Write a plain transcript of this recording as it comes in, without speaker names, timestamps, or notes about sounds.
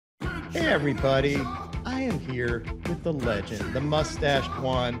Hey everybody, I am here with the legend, the mustached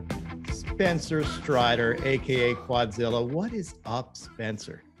one, Spencer Strider, aka Quadzilla. What is up,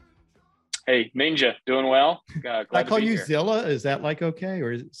 Spencer? Hey, Ninja, doing well? Glad I to call be you here. Zilla. Is that like okay?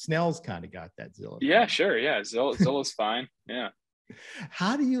 Or Snell's kind of got that Zilla? Yeah, sure. Yeah, Zilla's fine. Yeah.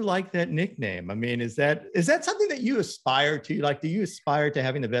 How do you like that nickname? I mean, is that something that you aspire to? Like, do you aspire to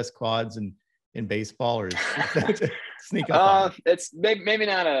having the best quads in baseball, or is that to sneak up on you? It's maybe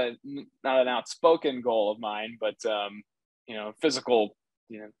not an outspoken goal of mine, but physical,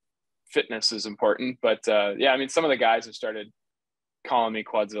 fitness is important. But yeah, I mean, some of the guys have started calling me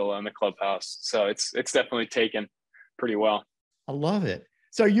Quadzilla in the clubhouse, so it's definitely taken pretty well. I love it.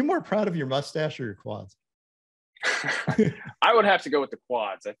 So, are you more proud of your mustache or your quads? I would have to go with the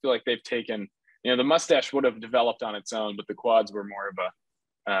quads. I feel like they've taken, the mustache would have developed on its own, but the quads were more of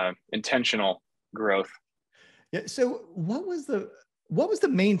a intentional growth. Yeah. So what was the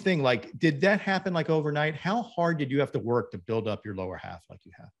main thing? Like, did that happen like overnight? How hard did you have to work to build up your lower half like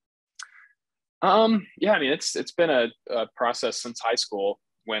you have? Yeah, I mean, it's been a process since high school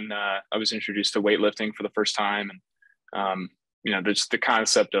when I was introduced to weightlifting for the first time. And, there's the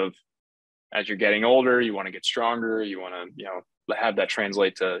concept of as you're getting older, you want to get stronger, you want to, have that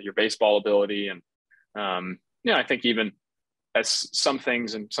translate to your baseball ability. And, I think even as some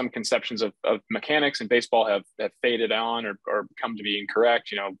things and some conceptions of mechanics in baseball have faded on or come to be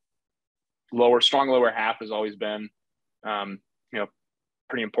incorrect, strong lower half has always been,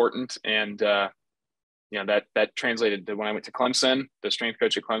 pretty important. And, that translated to when I went to Clemson. The strength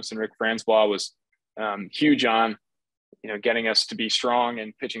coach at Clemson, Rick Franzblau, was huge on, getting us to be strong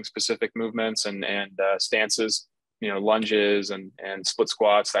in pitching specific movements and stances, lunges and split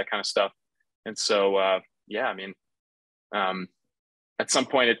squats, that kind of stuff. And so, yeah, I mean, at some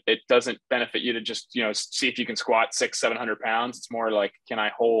point it doesn't benefit you to just, see if you can squat 600-700 pounds. It's more like, can I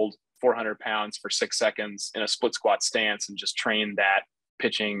hold 400 pounds for 6 seconds in a split squat stance and just train that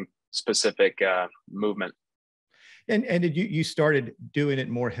pitching specific movement. And did you started doing it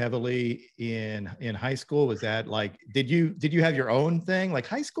more heavily in high school? Was that like, did you have your own thing? Like,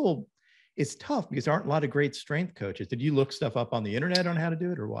 high school is tough because there aren't a lot of great strength coaches. Did you look stuff up on the internet on how to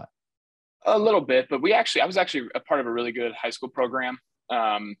do it or what? A little bit, but I was actually a part of a really good high school program.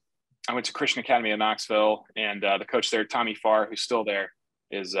 I went to Christian Academy in Knoxville, and the coach there, Tommy Farr, who's still there,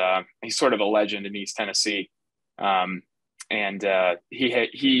 is he's sort of a legend in East Tennessee. And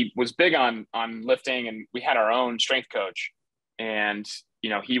he was big on lifting, and we had our own strength coach. And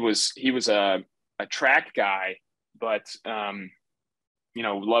he was a track guy, but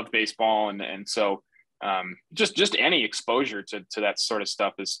loved baseball, and so just any exposure to that sort of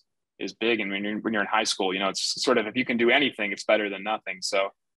stuff is big. And when you're in high school, it's sort of, if you can do anything, it's better than nothing. So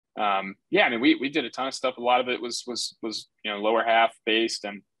yeah, I mean, we did a ton of stuff. A lot of it was lower half based,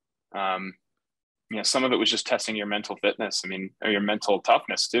 and some of it was just testing your mental fitness. I mean, or your mental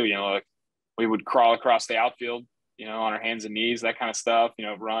toughness too. Like we would crawl across the outfield, on our hands and knees, that kind of stuff.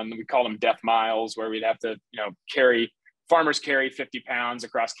 Run. We called them death miles, where we'd have to, farmers carry 50 pounds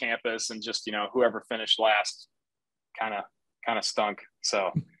across campus, and just whoever finished last kind of stunk.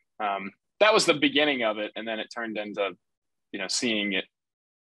 So that was the beginning of it, and then it turned into seeing it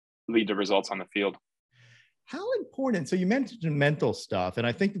lead to results on the field. How important? So you mentioned mental stuff, and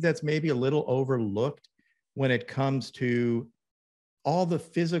I think that's maybe a little overlooked when it comes to all the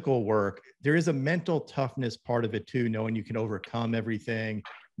physical work. There is a mental toughness part of it too, knowing you can overcome everything,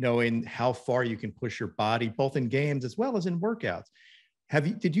 knowing how far you can push your body, both in games as well as in workouts.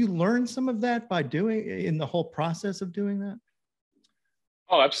 Did you learn some of that by in the whole process of doing that?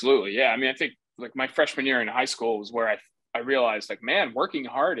 Oh, absolutely. Yeah. I mean, I think like my freshman year in high school was where I realized, like, man, working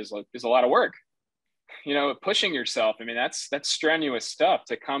hard is a lot of work. Pushing yourself. I mean, that's strenuous stuff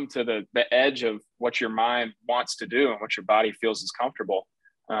to come to the edge of what your mind wants to do and what your body feels is comfortable,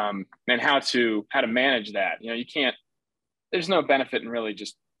 and how to manage that. You can't. There's no benefit in really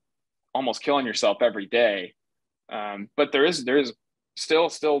just almost killing yourself every day. But there is still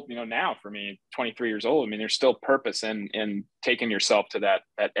now for me, 23 years old. I mean, there's still purpose in taking yourself to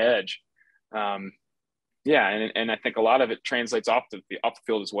that edge. Yeah, and I think a lot of it translates off the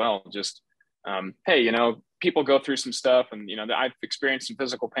field as well. Just hey, people go through some stuff, and I've experienced some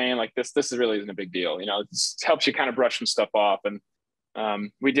physical pain like this. This really isn't a big deal. It helps you kind of brush some stuff off.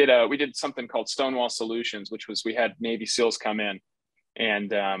 And we did something called Stonewall Solutions, which was, we had Navy SEALs come in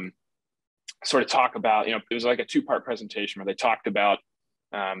and sort of talk about, it was like a 2-part presentation where they talked about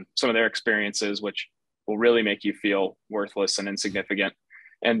some of their experiences, which will really make you feel worthless and insignificant.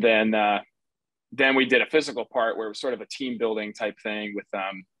 And then we did a physical part where it was sort of a team building type thing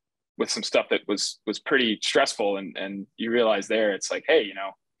with some stuff that was pretty stressful. And you realize there, it's like, hey,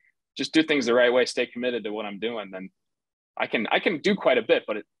 just do things the right way, stay committed to what I'm doing, then I can do quite a bit,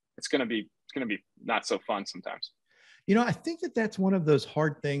 but it's going to be not so fun sometimes. You know, I think that that's one of those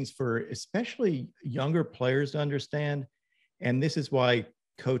hard things for especially younger players to understand. And this is why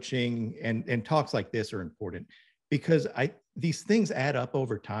coaching and talks like this are important, because these things add up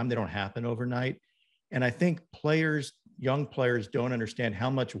over time. They don't happen overnight. And I think young players don't understand how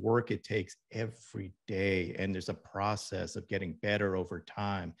much work it takes every day. And there's a process of getting better over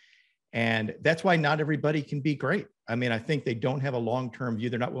time. And that's why not everybody can be great. I mean, I think they don't have a long-term view.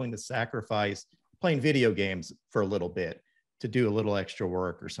 They're not willing to sacrifice playing video games for a little bit to do a little extra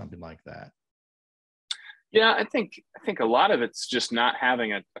work or something like that. Yeah, I think a lot of it's just not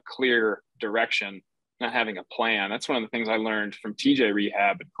having a clear direction, not having a plan. That's one of the things I learned from TJ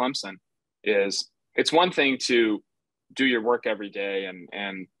Rehab at Clemson. Is it's one thing to do your work every day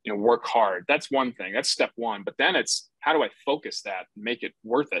and work hard. That's one thing. That's step one. But then it's, how do I focus that and make it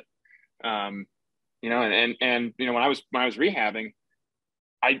worth it? And when I was rehabbing,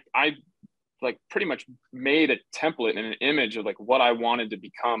 I like pretty much made a template and an image of like what I wanted to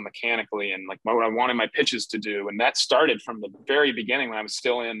become mechanically and like what I wanted my pitches to do. And that started from the very beginning when I was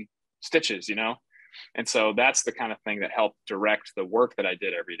still in stitches, And so that's the kind of thing that helped direct the work that I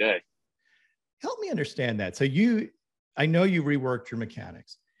did every day. Help me understand that. So I know you reworked your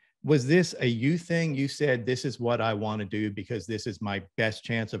mechanics. Was this a you thing? You said, this is what I want to do because this is my best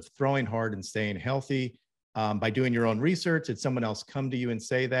chance of throwing hard and staying healthy. By doing your own research, did someone else come to you and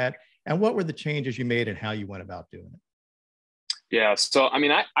say that? And what were the changes you made and how you went about doing it? Yeah. So, I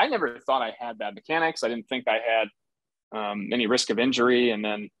mean, I never thought I had bad mechanics. I didn't think I had any risk of injury. And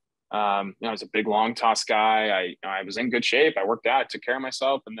then, I was a big long toss guy. I was in good shape. I worked out, took care of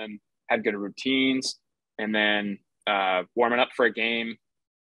myself, and then had good routines. And then warming up for a game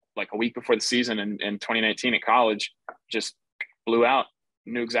like a week before the season in 2019 at college, just blew out,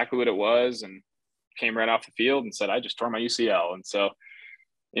 knew exactly what it was, and came right off the field and said, I just tore my UCL. And so,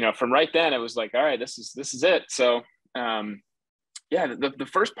 from right then it was like, all right, this is it. So, the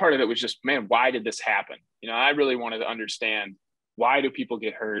first part of it was just, man, why did this happen? I really wanted to understand, why do people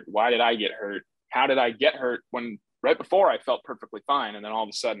get hurt? Why did I get hurt? How did I get hurt when right before I felt perfectly fine? And then all of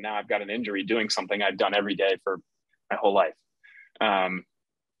a sudden now I've got an injury doing something I've done every day for my whole life.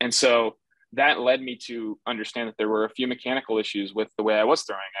 And so that led me to understand that there were a few mechanical issues with the way I was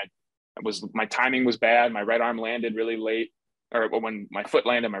throwing. My timing was bad. My right arm landed really late, or when my foot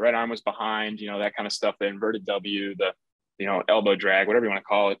landed, my right arm was behind, that kind of stuff, the inverted W, the, elbow drag, whatever you want to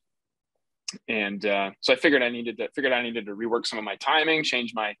call it. And so I figured I needed to rework some of my timing,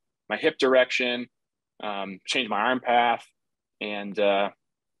 change my hip direction, change my arm path. And so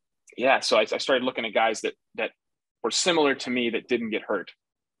I started looking at guys that were similar to me that didn't get hurt.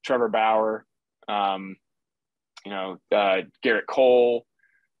 Trevor Bauer, Garrett Cole,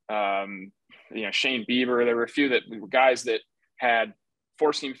 Shane Bieber. There were a few that were guys that had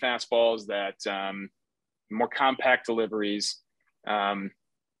four-seam fastballs, that more compact deliveries.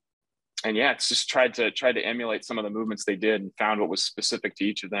 It's just tried to emulate some of the movements they did and found what was specific to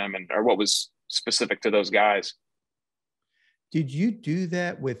each of them or what was specific to those guys. Did you do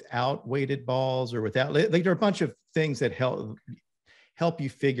that without weighted balls or without, like, there are a bunch of things that help you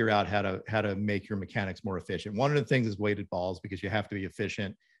figure out how to make your mechanics more efficient. One of the things is weighted balls, because you have to be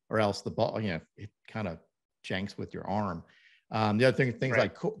efficient or else the ball, it kind of janks with your arm. The other thing, things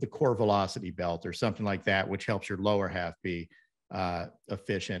right, like the core velocity belt or something like that, which helps your lower half be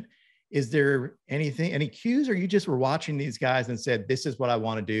efficient. Is there any cues, or you just were watching these guys and said, this is what I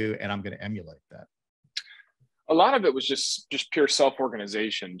want to do and I'm going to emulate that? A lot of it was just pure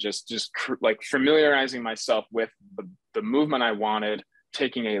self-organization, just like familiarizing myself with the movement I wanted,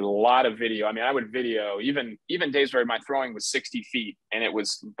 taking a lot of video. I mean, I would video even days where my throwing was 60 feet and it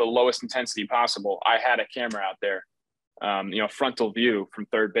was the lowest intensity possible. I had a camera out there, frontal view from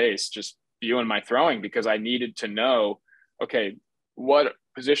third base, just viewing my throwing, because I needed to know, okay, what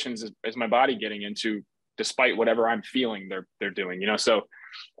positions is my body getting into despite whatever I'm feeling they're doing, so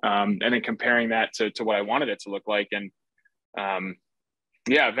and then comparing that to what I wanted it to look like. And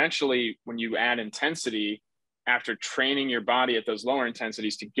eventually when you add intensity after training your body at those lower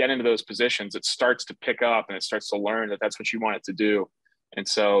intensities to get into those positions, it starts to pick up and it starts to learn that that's what you want it to do. And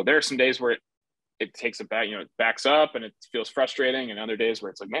so there are some days where it takes it back, it backs up and it feels frustrating, and other days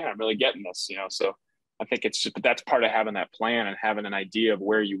where it's like, man, I'm really getting this, so I think but that's part of having that plan and having an idea of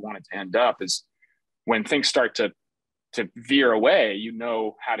where you want it to end up, is when things start to veer away,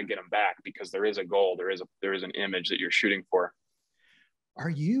 how to get them back, because there is a goal, there is an image that you're shooting for. Are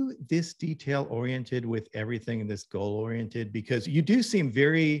you this detail oriented with everything and this goal oriented? Because you do seem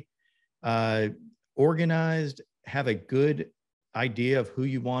very organized, have a good idea of who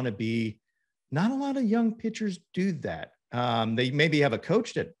you want to be. Not a lot of young pitchers do that. They maybe have a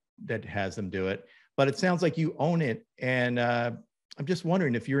coach that has them do it, but it sounds like you own it. And I'm just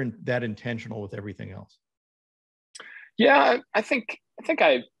wondering if you're that intentional with everything else. Yeah, I think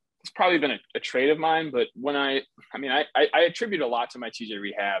it's probably been a trait of mine, but when I attribute a lot to my TJ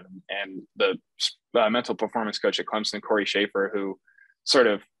rehab and the mental performance coach at Clemson, Corey Schaefer, who sort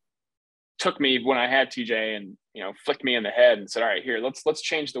of took me when I had TJ and, flicked me in the head and said, all right, here, let's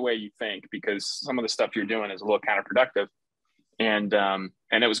change the way you think, because some of the stuff you're doing is a little counterproductive. And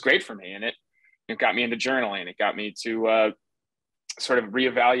it was great for me. And it got me into journaling. It got me to sort of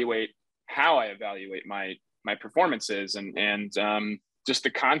reevaluate how I evaluate my performances and just the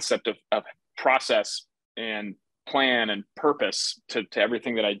concept of process and plan and purpose to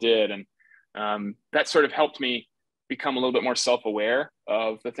everything that I did. And that sort of helped me become a little bit more self-aware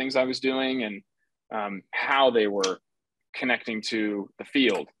of the things I was doing and how they were connecting to the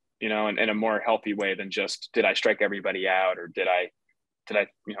field, in a more healthy way than just, did I strike everybody out, or did I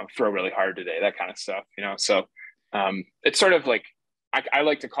throw really hard today, that kind of stuff, So it's sort of like, I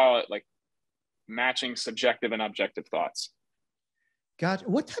like to call it like matching subjective and objective thoughts. Gotcha.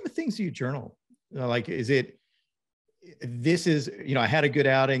 What type of things do you journal? Like, is it, this is, I had a good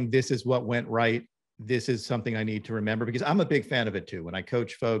outing, this is what went right, this is something I need to remember? Because I'm a big fan of it too. When I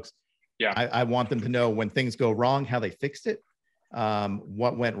coach folks, yeah, I want them to know when things go wrong, how they fixed it,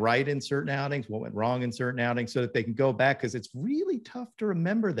 what went right in certain outings, what went wrong in certain outings, so that they can go back, because it's really tough to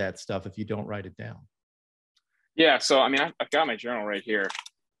remember that stuff if you don't write it down. Yeah. So, I've got my journal right here.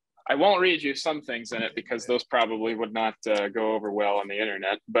 I won't read you some things in it because those probably would not go over well on the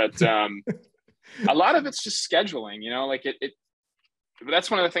internet, but a lot of it's just scheduling, like that's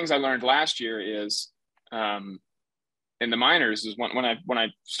one of the things I learned last year is in the minors is when I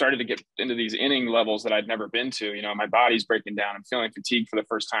started to get into these inning levels that I'd never been to, my body's breaking down. I'm feeling fatigued for the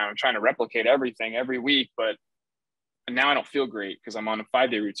first time. I'm trying to replicate everything every week, but now I don't feel great because I'm on a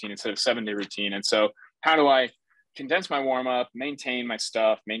 5-day routine instead of 7-day routine. And so how do I condense my warm up, maintain my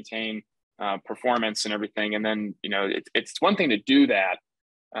stuff, maintain performance and everything? And then, it's one thing to do that,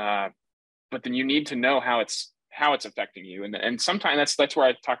 but then you need to know how it's affecting you. And sometimes that's where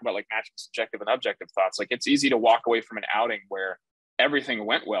I talk about like matching subjective and objective thoughts. Like, it's easy to walk away from an outing where everything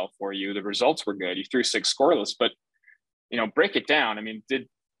went well for you. The results were good. You threw 6 scoreless, but, break it down. Did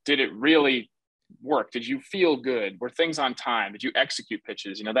it really work? Did you feel good? Were things on time? Did you execute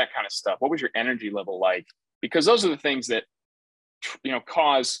pitches? That kind of stuff. What was your energy level like? Because those are the things that,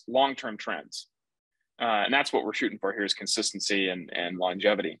 cause long-term trends. And that's what we're shooting for here, is consistency and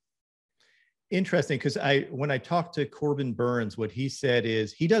longevity. Interesting, because when I talked to Corbin Burns, what he said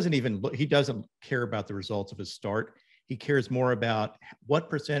is he doesn't care about the results of his start. He cares more about what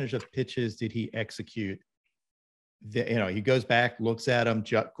percentage of pitches did he execute. He goes back, looks at them,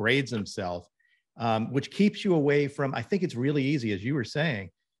 grades himself, which keeps you away from, I think it's really easy, as you were saying,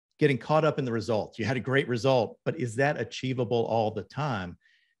 getting caught up in the results. You had a great result, but is that achievable all the time?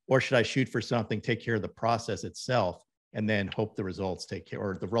 Or should I shoot for something, take care of the process itself, and then hope the results take care,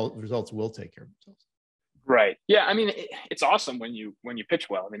 or the results will take care of themselves? Right. Yeah. It's awesome when you pitch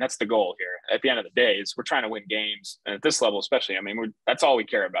well. that's the goal here. At the end of the day, is we're trying to win games. And at this level, especially, that's all we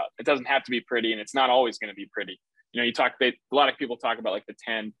care about. It doesn't have to be pretty, and it's not always going to be pretty. A lot of people talk about like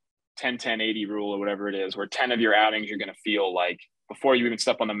the 10-10-80 rule or whatever it is, where 10 of your outings, you're going to feel like, before you even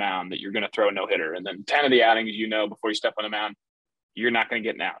step on the mound, that you're going to throw a no-hitter. And then 10 of the outings, before you step on the mound, you're not going to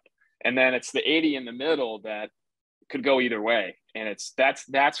get an out. And then it's the 80 in the middle that could go either way. And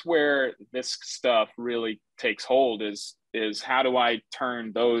that's where this stuff really takes hold, is how do I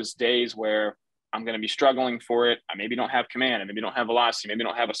turn those days where I'm going to be struggling for it? I maybe don't have command. I maybe don't have velocity. Maybe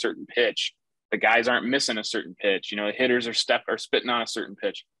don't have a certain pitch. The guys aren't missing a certain pitch. The hitters are spitting on a certain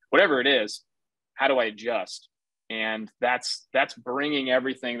pitch, whatever it is. How do I adjust? And that's bringing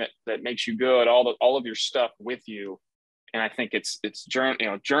everything that makes you good, all of your stuff with you. And I think it's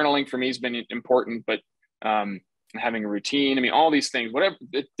journaling for me has been important, but having a routine. All these things, whatever,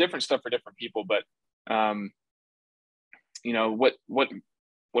 different stuff for different people. But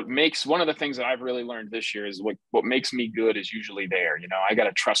what makes, one of the things that I've really learned this year is what makes me good is usually there. I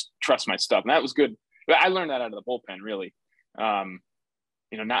got to trust my stuff, and that was good. But I learned that out of the bullpen, really.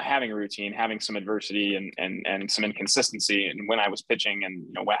 Not having a routine, having some adversity and some inconsistency. And when I was pitching and,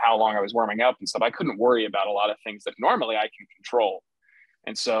 how long I was warming up and stuff, I couldn't worry about a lot of things that normally I can control.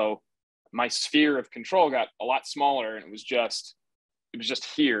 And so my sphere of control got a lot smaller, and it was just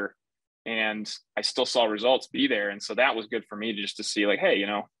here, and I still saw results be there. And so that was good for me to see like, hey,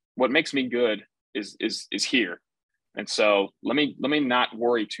 what makes me good is here. And so let me not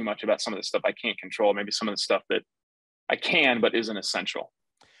worry too much about some of the stuff I can't control. Maybe some of the stuff that I can, but isn't essential.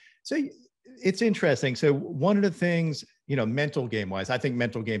 So it's interesting. So one of the things, mental game wise, I think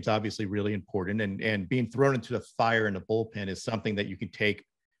mental game's obviously really important, and being thrown into the fire in the bullpen is something that you can take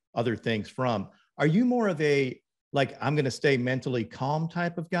other things from. Are you more of a, like, I'm going to stay mentally calm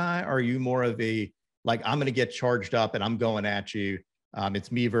type of guy? Or are you more of a, like, I'm going to get charged up and I'm going at you?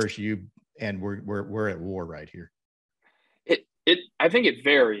 It's me versus you, and we're at war right here. I think it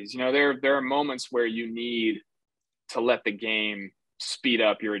varies. There are moments where you need to let the game speed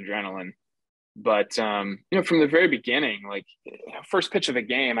up your adrenaline. But, from the very beginning, like first pitch of a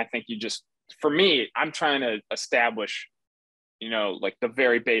game, I think for me, I'm trying to establish, like the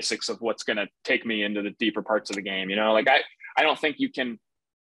very basics of what's going to take me into the deeper parts of the game. Like I don't think you can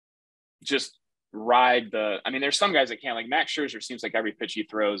just ride there's some guys that can, like Max Scherzer seems like every pitch he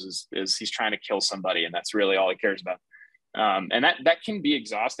throws is he's trying to kill somebody, and that's really all he cares about. And that can be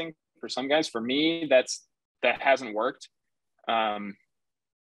exhausting for some guys. For me, that hasn't worked. I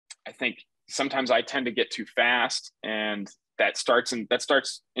think sometimes I tend to get too fast, and that starts in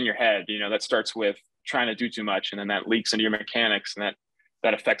your head. That starts with trying to do too much, and then that leaks into your mechanics, and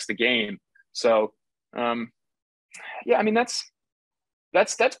that affects the game. So,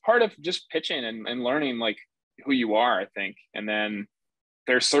 that's part of just pitching and learning like who you are, I think. And then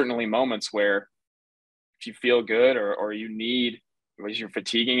there's certainly moments where if you feel good or you need, as you're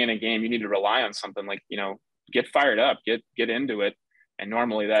fatiguing in a game, you need to rely on something like, get fired up, get into it. And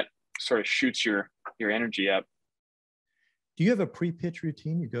normally that sort of shoots your energy up. Do you have a pre-pitch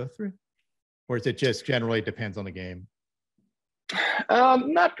routine you go through? Or is it just generally depends on the game?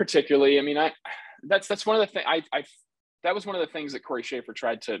 Not particularly. That's one of the things that was one of the things that Corey Schaefer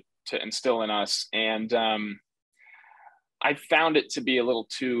tried to instill in us. And I found it to be a little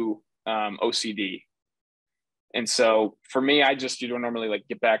too OCD. And so for me, I just, normally like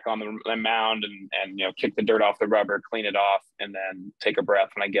get back on the mound and kick the dirt off the rubber, clean it off, and then take a breath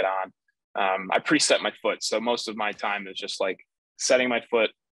when I get on. I preset my foot. So most of my time is just like setting my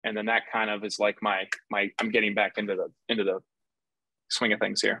foot. And then that kind of is like I'm getting back into the swing of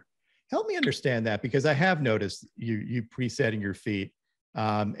things here. Help me understand that, because I have noticed you presetting your feet,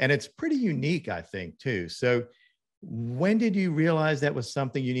 and it's pretty unique, I think, too. So when did you realize that was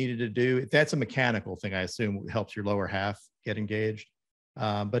something you needed to do? That's a mechanical thing, I assume, helps your lower half get engaged.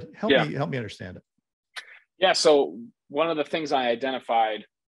 But help me understand it. Yeah. So one of the things I identified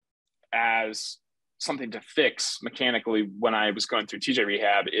as something to fix mechanically when I was going through TJ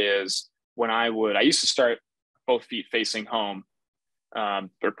rehab is when I used to start both feet facing home,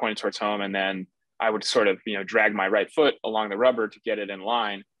 or pointed towards home. And then I would sort of, drag my right foot along the rubber to get it in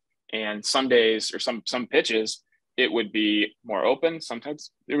line. And some days or some pitches, it would be more open.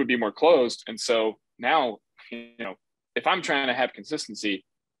 Sometimes it would be more closed. And so now, if I'm trying to have consistency,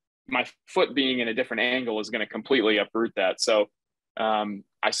 my foot being in a different angle is going to completely uproot that. So, one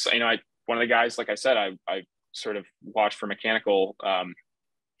of the guys, like I said, I sort of watched for mechanical,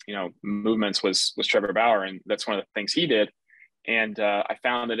 movements was Trevor Bauer. And that's one of the things he did. And I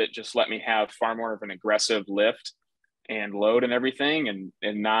found that it just let me have far more of an aggressive lift and load and everything,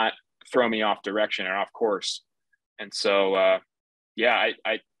 and not throw me off direction or off course. And so, I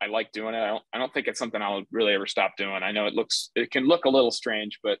like doing it. I don't think it's something I'll really ever stop doing. I know it can look a little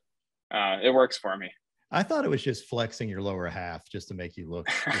strange, but it works for me. I thought it was just flexing your lower half just to make you look.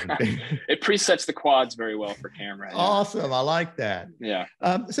 It presets the quads very well for camera. Yeah. Awesome. I like that. Yeah.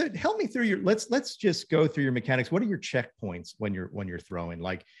 So help me through let's just go through your mechanics. What are your checkpoints when you're throwing?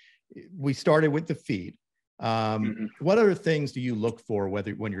 Like, we started with the feet. What other things do you look for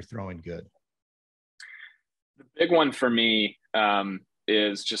when you're throwing good? The big one for me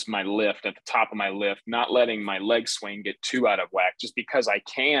is just my lift, at the top of my lift, not letting my leg swing get too out of whack, just because I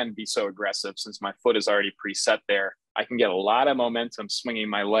can be so aggressive. Since my foot is already preset there, I can get a lot of momentum swinging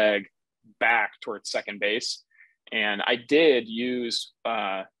my leg back towards second base. And I did use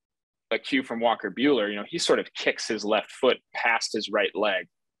a cue from Walker Buehler. He sort of kicks his left foot past his right leg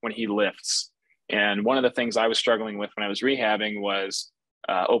when he lifts. And one of the things I was struggling with when I was rehabbing was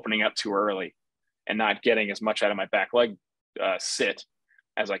opening up too early and not getting as much out of my back leg sit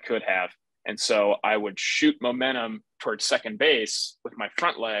as I could have. And so I would shoot momentum towards second base with my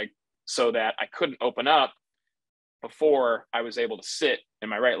front leg so that I couldn't open up before I was able to sit in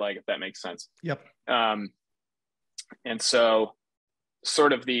my right leg, if that makes sense. Yep. And so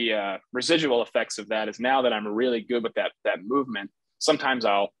sort of the residual effects of that is, now that I'm really good with that movement, sometimes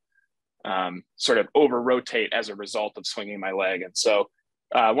I'll sort of over rotate as a result of swinging my leg. And so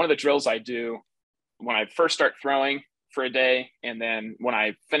one of the drills I do when I first start throwing for a day, and then when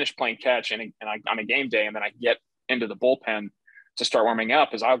I finish playing catch and on a game day, and then I get into the bullpen to start warming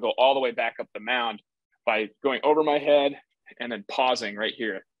up, is I'll go all the way back up the mound by going over my head and then pausing right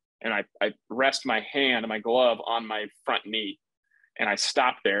here. And I rest my hand and my glove on my front knee, and I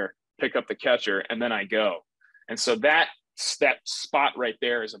stop there, pick up the catcher, and then I go. And so that spot right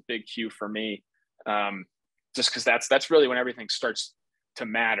there is a big cue for me, just because that's really when everything starts to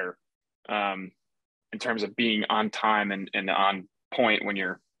matter, in terms of being on time and on point when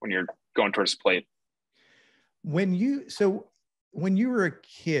you're going towards the plate. When you were a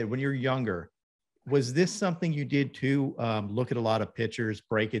kid, when you were younger, was this something you did too? Look at a lot of pictures,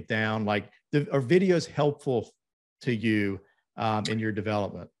 break it down. Like, are videos helpful to you in your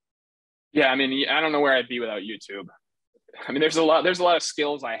development? Yeah, I mean, I don't know where I'd be without YouTube. I mean, there's a lot of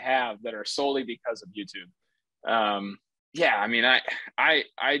skills I have that are solely because of YouTube. Yeah, I mean, I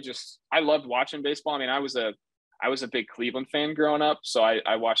loved watching baseball. I mean, I was a big Cleveland fan growing up, so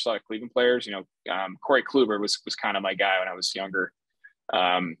I watched a lot of Cleveland players. You know, Corey Kluber was kind of my guy when I was younger.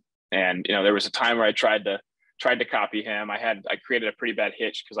 And you know, there was a time where I tried to copy him. I created a pretty bad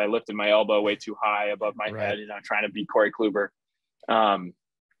hitch because I lifted my elbow way too high above my head, you know, trying to beat Corey Kluber.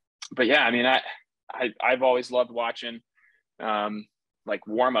 But yeah, I mean, I've always loved watching like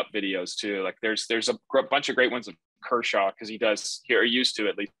warm up videos too. Like there's a bunch of great ones of Kershaw, because he does, or used to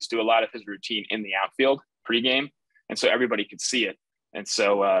at least, do a lot of his routine in the outfield pregame, and so everybody could see it. And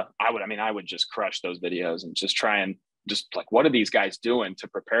so I would just crush those videos and just try and just like, what are these guys doing to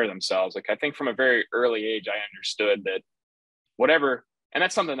prepare themselves? Like, I think from a very early age, I understood that whatever, and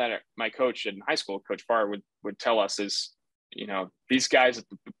that's something that my coach in high school, Coach Farr, would tell us is, you know, these guys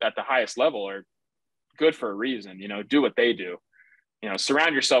at the highest level are good for a reason. You know, do what they do. You know,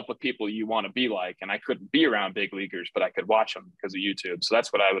 surround yourself with people you want to be like. And I couldn't be around big leaguers, but I could watch them because of YouTube. So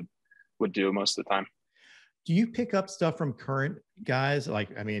that's what I would do most of the time. Do you pick up stuff from current guys?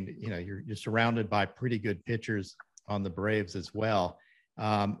 Like, I mean, you know, you're surrounded by pretty good pitchers on the Braves as well.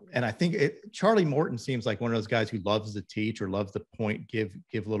 And I think Charlie Morton seems like one of those guys who loves to teach or loves to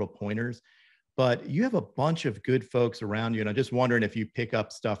give little pointers. But you have a bunch of good folks around you, and I'm just wondering if you pick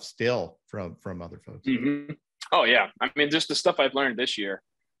up stuff still from other folks. Mm-hmm. Oh yeah, I mean, just the stuff I've learned this year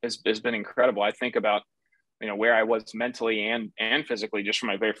has been incredible. I think about, you know, where I was mentally and physically just from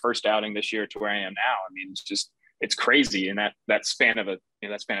my very first outing this year to where I am now. I mean, it's crazy in that span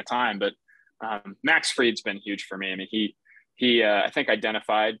of time. But Max Fried's been huge for me. I mean, he I think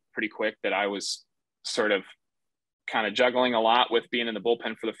identified pretty quick that I was sort of kind of juggling a lot with being in the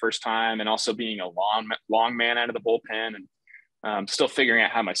bullpen for the first time, and also being a long man out of the bullpen, and still figuring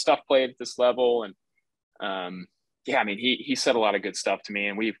out how my stuff played at this level. And yeah, I mean, he said a lot of good stuff to me,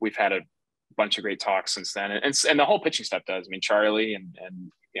 and we've had a bunch of great talks since then, and the whole pitching stuff does. I mean, Charlie and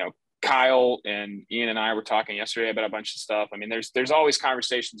you know, Kyle and Ian and I were talking yesterday about a bunch of stuff. I mean, there's always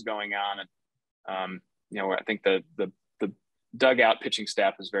conversations going on, and you know, I think the dugout pitching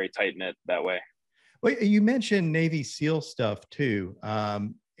staff is very tight knit that way. Well, you mentioned Navy SEAL stuff too,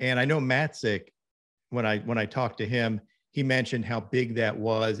 and I know Matzik, when I talked to him, he mentioned how big that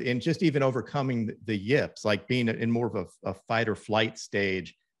was, and just even overcoming the yips, like being in more of a fight or flight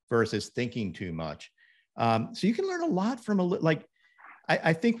stage versus thinking too much. So you can learn a lot from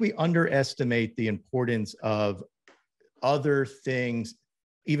I think we underestimate the importance of other things,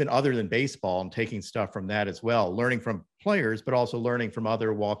 even other than baseball, and taking stuff from that as well, learning from players, but also learning from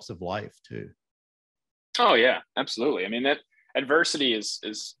other walks of life too. Oh yeah, absolutely. I mean, that adversity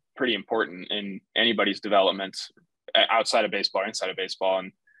is pretty important in anybody's development outside of baseball or inside of baseball.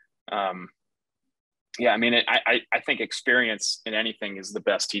 And yeah, I mean, I think experience in anything is the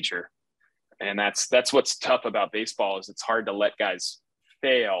best teacher. And that's what's tough about baseball, is it's hard to let guys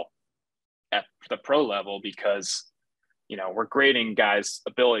fail at the pro level, because, you know, we're grading guys'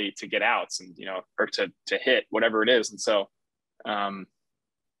 ability to get outs and, you know, or to hit, whatever it is. And so,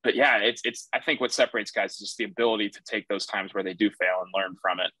 but yeah, it's I think what separates guys is just the ability to take those times where they do fail and learn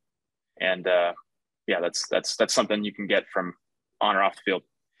from it. And yeah, that's something you can get from on or off the field.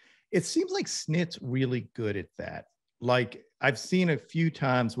 It seems like Snit's really good at that. Like, I've seen a few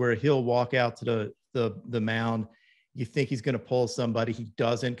times where he'll walk out to the mound. You think he's going to pull somebody, he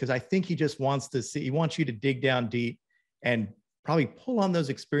doesn't, because I think he just wants to see. He wants you to dig down deep and probably pull on those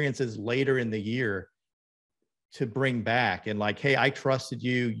experiences later in the year to bring back, and like, hey, I trusted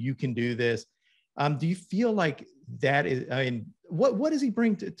you. You can do this. Do you feel like that is? I mean, what does he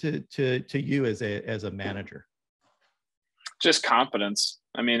bring to you as a manager? Just confidence.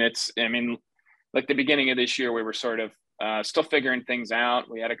 I mean, like the beginning of this year, we were sort of still figuring things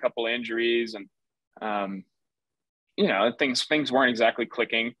out. We had a couple of injuries, and you know, things weren't exactly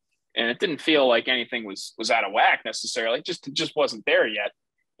clicking, and it didn't feel like anything was out of whack necessarily. It just wasn't there yet,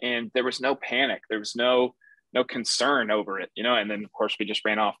 and there was no panic. There was no concern over it, you know. And then of course we just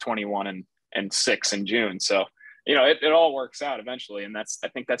ran off 21 and 6 in June. So, it all works out eventually. And I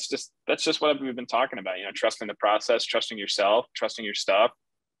think that's just what we've been talking about, trusting the process, trusting yourself, trusting your stuff.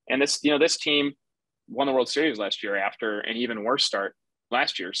 And this team won the World Series last year after an even worse start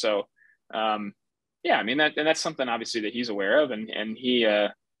last year. So, yeah, I mean, that's something obviously that he's aware of, and he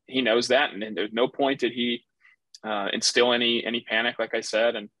knows that. And there's no point did he instill any panic, like I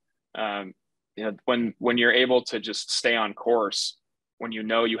said. And, when you're able to just stay on course, when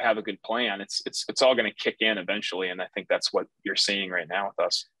you have a good plan, it's all going to kick in eventually. And I think that's what you're seeing right now with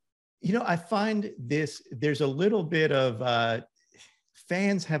us. I find there's a little bit of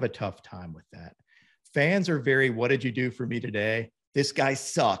fans have a tough time with that. Fans are very, what did you do for me today? This guy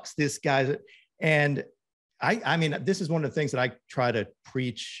sucks. This guy's, and I mean, this is one of the things that I try to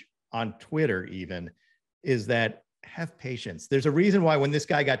preach on Twitter even, is that have patience. There's a reason why when this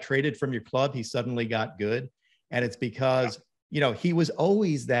guy got traded from your club, he suddenly got good. And it's because, he was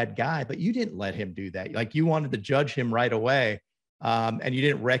always that guy, but you didn't let him do that. Like, you wanted to judge him right away. And you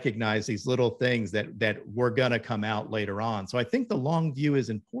didn't recognize these little things that were going to come out later on. So I think the long view is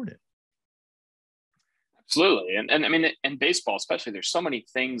important. Absolutely. And I mean, in baseball, especially, there's so many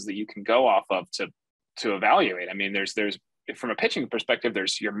things that you can go off of to evaluate. I mean, there's from a pitching perspective,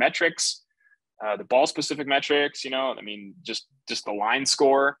 there's your metrics, the ball specific metrics, I mean, just the line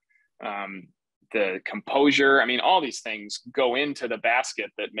score, the composure. I mean, all these things go into the basket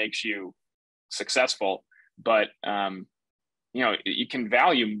that makes you successful. But, you can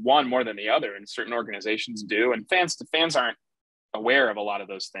value one more than the other, and certain organizations do. And fans aren't aware of a lot of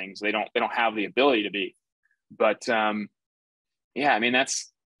those things. They don't have the ability to be. But yeah, I mean,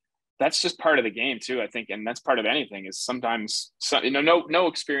 that's just part of the game too, I think. And that's part of anything, is sometimes, no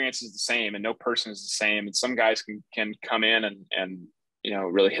experience is the same, and no person is the same. And some guys can come in and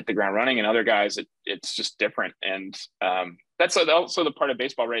really hit the ground running, and other guys, it's just different. And that's also the part of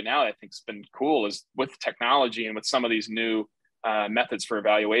baseball right now that I think has been cool, is with technology and with some of these new methods for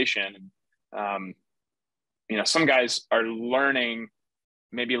evaluation. Some guys are learning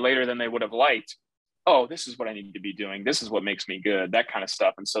maybe later than they would have liked. Oh, this is what I need to be doing. This is what makes me good, that kind of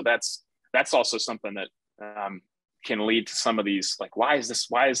stuff. And so that's also something that can lead to some of these, like, why is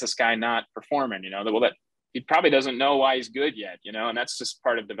this guy not performing? That he probably doesn't know why he's good yet, and that's just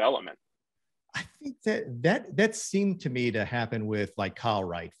part of development. I think that seemed to me to happen with, like, Kyle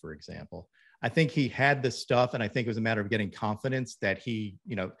Wright, for example. I think he had the stuff, and I think it was a matter of getting confidence that he,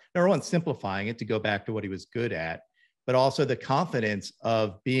 number one, simplifying it to go back to what he was good at, but also the confidence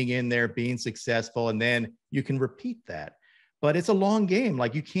of being in there, being successful, and then you can repeat that. But it's a long game.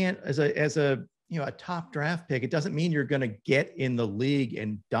 Like, you can't, as a top draft pick, it doesn't mean you're going to get in the league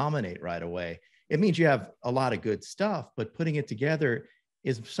and dominate right away. It means you have a lot of good stuff, but putting it together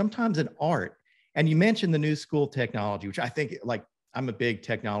is sometimes an art. And you mentioned the new school technology, which I think, like, I'm a big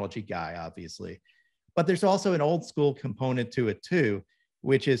technology guy, obviously, but there's also an old school component to it too,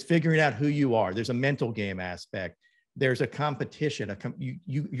 which is figuring out who you are. There's a mental game aspect. There's a competition.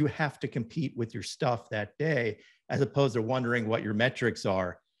 You have to compete with your stuff that day, as opposed to wondering what your metrics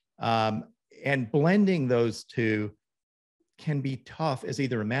are. And blending those two can be tough as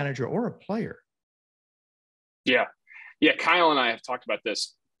either a manager or a player. Yeah. Kyle and I have talked about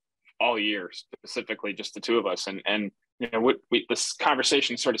this all year, specifically just the two of us. And this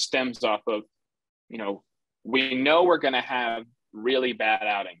conversation sort of stems off of, we know we're going to have really bad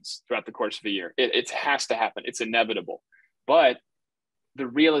outings throughout the course of the year. It has to happen. It's inevitable. But the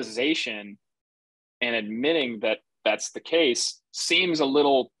realization and admitting that that's the case seems a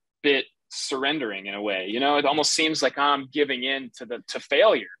little bit surrendering in a way. It almost seems like I'm giving in to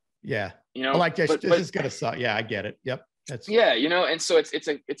failure. Yeah. Like, this is going to suck. Yeah, I get it. Yep. And so it's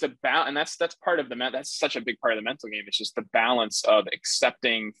a balance, and that's part of that's such a big part of the mental game. It's just the balance of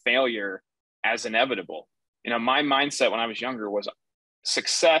accepting failure as inevitable. My mindset when I was younger was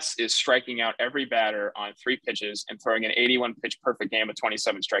success is striking out every batter on 3 pitches and throwing an 81 pitch perfect game with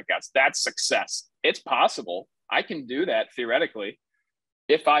 27 strikeouts. That's success. It's possible. I can do that theoretically.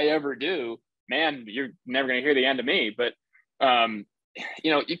 If I ever do, man, you're never going to hear the end of me. But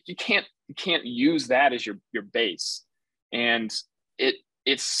you can't use that as your base. And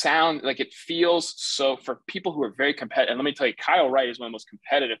it sounds like, it feels so, for people who are very competitive. And let me tell you, Kyle Wright is one of the most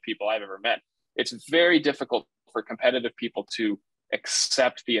competitive people I've ever met. It's very difficult for competitive people to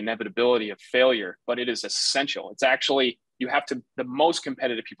accept the inevitability of failure, but it is essential. It's actually, the most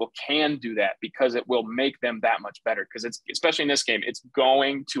competitive people can do that, because it will make them that much better. Because it's, especially in this game, it's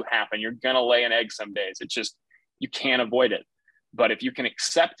going to happen. You're going to lay an egg some days. It's just, you can't avoid it. But if you can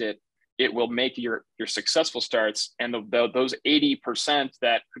accept it, it will make your successful starts and those 80%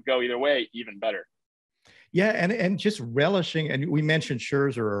 that could go either way even better. Yeah, and just relishing, and we mentioned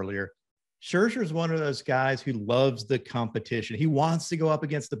Scherzer earlier. Scherzer's one of those guys who loves the competition. He wants to go up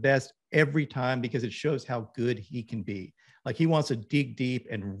against the best every time because it shows how good he can be. Like he wants to dig deep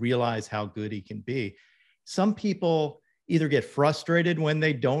and realize how good he can be. Some people either get frustrated when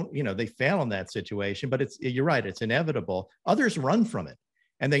they don't, they fail in that situation, but you're right, it's inevitable. Others run from it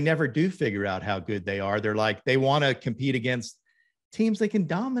and they never do figure out how good they are. They're like, they want to compete against teams they can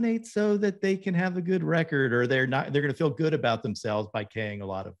dominate so that they can have a good record, or they're going to feel good about themselves by K-ing a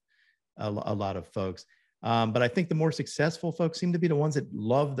lot of folks. But I think the more successful folks seem to be the ones that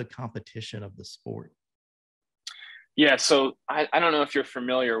love the competition of the sport. Yeah. So I don't know if you're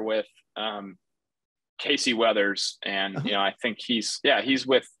familiar with Casey Weathers, and I think he was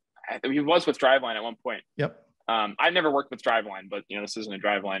with Driveline at one point. Yep. I never worked with Driveline, but this isn't a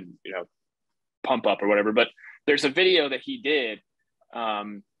Driveline pump up or whatever. But there's a video that he did a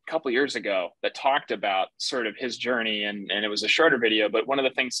couple of years ago that talked about sort of his journey, and it was a shorter video. But one of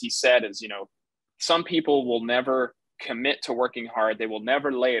the things he said is, some people will never commit to working hard. They will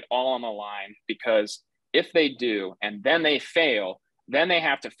never lay it all on the line, because if they do and then they fail, then they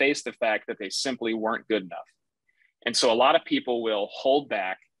have to face the fact that they simply weren't good enough. And so a lot of people will hold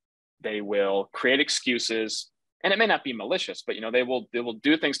back. They will create excuses, and it may not be malicious, but they will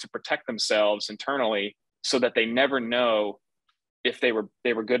do things to protect themselves internally so that they never know if they were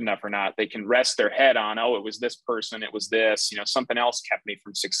good enough or not. They can rest their head on, oh, it was this person, it was this, something else kept me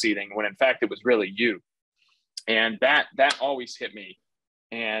from succeeding, when in fact it was really you. And that always hit me.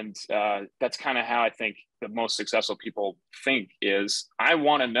 And that's kind of how I think the most successful people think is, I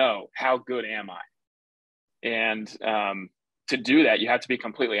want to know, how good am I? And to do that, you have to be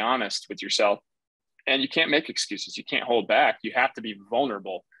completely honest with yourself, and you can't make excuses. You can't hold back. You have to be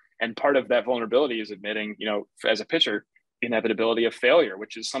vulnerable. And part of that vulnerability is admitting, as a pitcher, the inevitability of failure,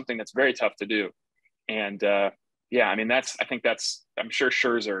 which is something that's very tough to do. And I'm sure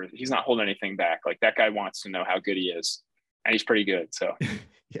Scherzer, he's not holding anything back. Like, that guy wants to know how good he is, and he's pretty good. So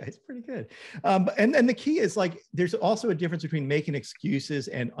yeah, he's pretty good. And the key is, like, there's also a difference between making excuses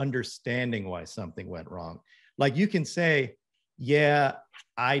and understanding why something went wrong. Like, you can say, yeah,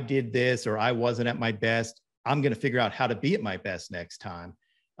 I did this, or I wasn't at my best. I'm going to figure out how to be at my best next time.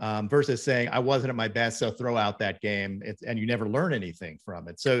 Versus saying, I wasn't at my best, so throw out that game, and you never learn anything from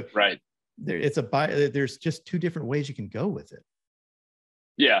it. So right. There's just two different ways you can go with it.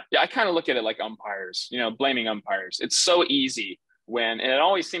 Yeah. I kind of look at it like umpires, blaming umpires. It's so easy and it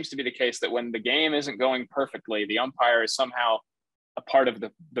always seems to be the case that when the game isn't going perfectly, the umpire is somehow a part of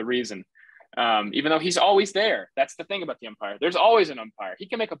the reason. Even though he's always there. That's the thing about the umpire. There's always an umpire. He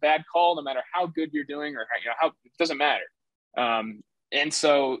can make a bad call no matter how good you're doing, or how it doesn't matter. And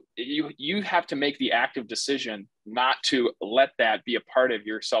so you have to make the active decision not to let that be a part of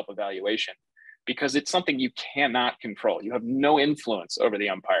your self-evaluation, because it's something you cannot control. You have no influence over the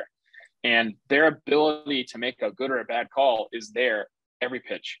umpire, and their ability to make a good or a bad call is there every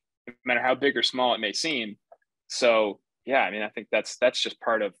pitch, no matter how big or small it may seem. So yeah, I think that's just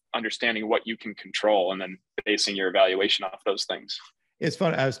part of understanding what you can control and then basing your evaluation off those things. It's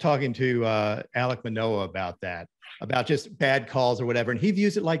fun. I was talking to Alec Manoah about that, about just bad calls or whatever. And he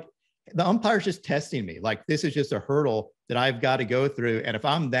views it like the umpire's just testing me. Like, this is just a hurdle that I've got to go through. And if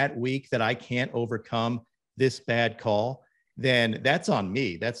I'm that weak that I can't overcome this bad call, then that's on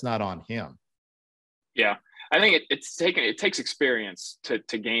me. That's not on him. Yeah. I think it takes experience to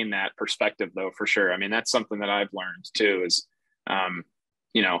gain that perspective, though, for sure. That's something that I've learned too, is, I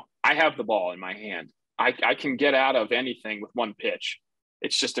have the ball in my hand. I can get out of anything with one pitch.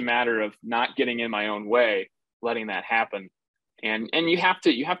 It's just a matter of not getting in my own way, letting that happen. And you have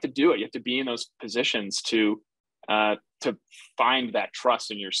to do it. You have to be in those positions to find that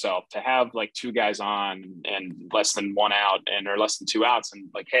trust in yourself, to have like two guys on and less than one out or less than two outs. And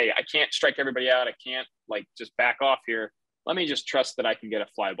like, hey, I can't strike everybody out. I can't just back off here. Let me just trust that I can get a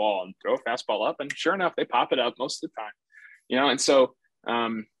fly ball and throw a fastball up. And sure enough, they pop it up most of the time, and so,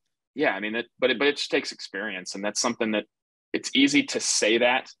 but it just takes experience. And that's something that it's easy to say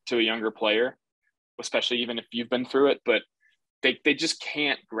that to a younger player, especially even if you've been through it, but they just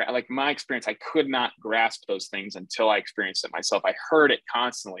can't like my experience. I could not grasp those things until I experienced it myself. I heard it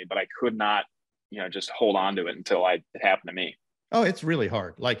constantly, but I could not, just hold on to it until it happened to me. Oh, it's really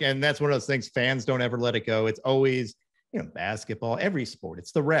hard. And that's one of those things, fans don't ever let it go. It's always, basketball, every sport,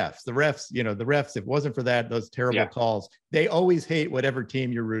 it's the refs, the refs, if it wasn't for that, those terrible calls, they always hate whatever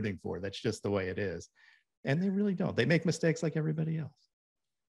team you're rooting for. That's just the way it is. And they really don't. They make mistakes like everybody else.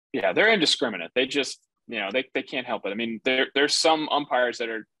 Yeah. They're indiscriminate. They just, they can't help it. There's some umpires that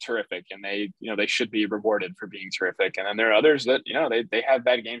are terrific, and they should be rewarded for being terrific. And then there are others that, they have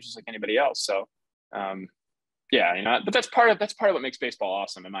bad games just like anybody else. So, Yeah, but that's part of what makes baseball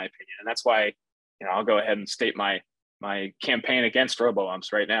awesome, in my opinion, and that's why I'll go ahead and state my campaign against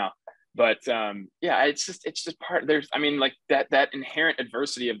robo-umps right now. But yeah, it's just part. There's, I mean, like that inherent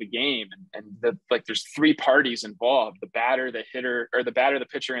adversity of the game, and there's three parties involved: the batter, the hitter, or the batter, the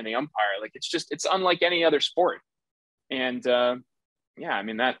pitcher, and the umpire. Like it's unlike any other sport. And yeah, I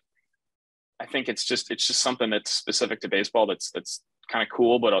mean that. I think it's just something that's specific to baseball. That's kind of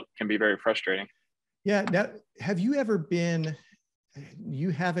cool, but it can be very frustrating. Yeah. Now, have you ever been?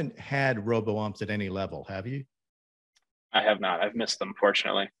 You haven't had robo-umps at any level, have you? I have not. I've missed them,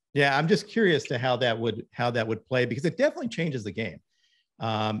 fortunately. Yeah, I'm just curious to how that would play, because it definitely changes the game.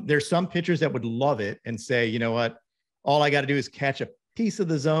 There's some pitchers that would love it and say, you know what, all I got to do is catch a piece of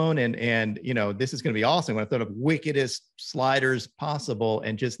the zone, and this is going to be awesome. I'm going to throw the wickedest sliders possible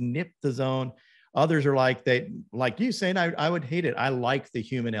and just nip the zone. Others are like you saying, I would hate it. I like the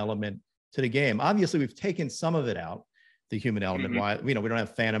human element to the game. Obviously, we've taken some of it out, the human element. Why we don't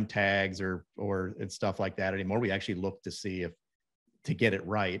have phantom tags or and stuff like that anymore. We actually look to see to get it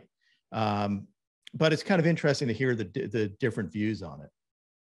right. But it's kind of interesting to hear the different views on it.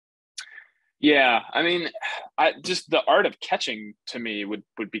 Yeah. I mean, just the art of catching to me would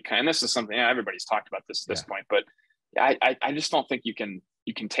be kind of, this is something everybody's talked about this at this point, but I just don't think you can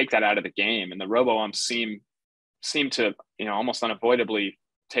take that out of the game. And the robo-umps seem to, almost unavoidably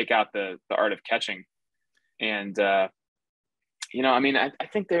take out the art of catching. And, I mean, I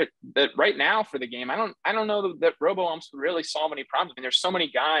think that right now for the game, I don't know that robo-umps would really solve any problems. I mean, there's so many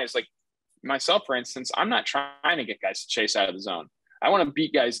guys, like myself, for instance. I'm not trying to get guys to chase out of the zone. I want to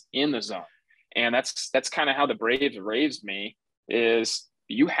beat guys in the zone. And that's kind of how the Braves raised me, is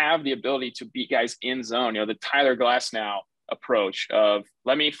you have the ability to beat guys in zone. The Tyler Glasnow approach of,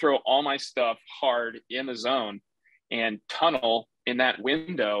 let me throw all my stuff hard in the zone and tunnel in that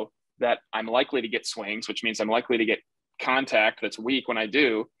window that I'm likely to get swings, which means I'm likely to get contact that's weak when I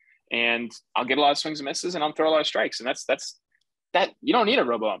do, and I'll get a lot of swings and misses, and I'll throw a lot of strikes. And that's you don't need a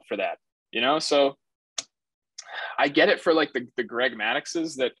robo-ump for that, so I get it for like the Greg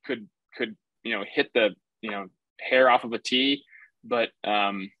Maddoxes that could hit the hair off of a tee, but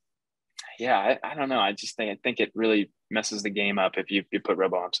yeah, I don't know. I think it really messes the game up if you put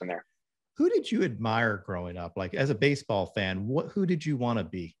robo-umps in there. Who did you admire growing up? Like, as a baseball fan, who did you want to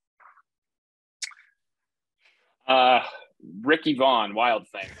be? Ricky Vaughn, Wild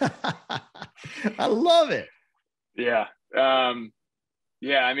Thing. I love it. Yeah.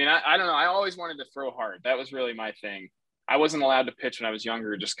 Yeah. I mean, I don't know. I always wanted to throw hard. That was really my thing. I wasn't allowed to pitch when I was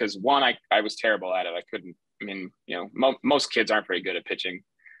younger, just because, one, I was terrible at it. I couldn't. I mean, most kids aren't very good at pitching,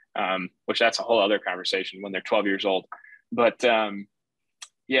 which that's a whole other conversation when they're 12 years old. But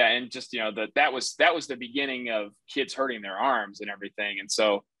yeah, and just that was the beginning of kids hurting their arms and everything. And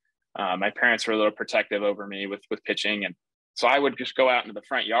so my parents were a little protective over me with pitching, and so I would just go out into the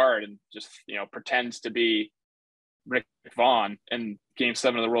front yard and just pretend to be Rick Vaughn in Game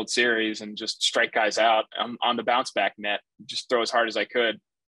 7 of the World Series and just strike guys out on the bounce back net, just throw as hard as I could.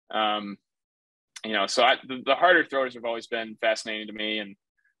 So the harder throwers have always been fascinating to me. And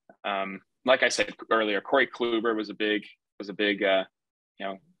like I said earlier, Corey Kluber was a big,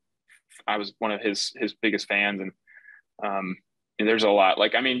 I was one of his biggest fans. And there's a lot,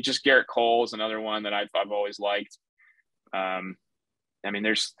 just Garrett Cole is another one that I've always liked. I'm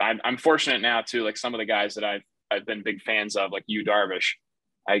fortunate now too, like some of the guys that I've been big fans of, like Yu Darvish.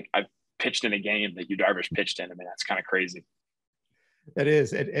 I've pitched in a game that Yu Darvish pitched in. I mean, that's kind of crazy. It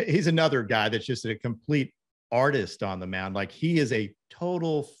is. He's another guy that's just a complete artist on the mound. Like, he is a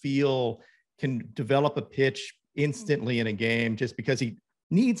total feel, can develop a pitch instantly in a game just because he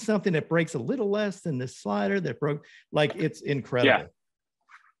needs something that breaks a little less than the slider that broke. Like, it's incredible.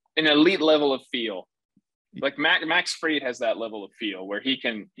 Yeah. An elite level of feel. Like Max Fried has that level of feel where he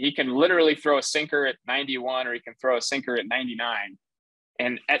can literally throw a sinker at 91, or he can throw a sinker at 99.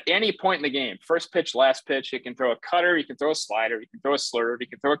 And at any point in the game, first pitch, last pitch, he can throw a cutter, he can throw a slider, he can throw a slurve, he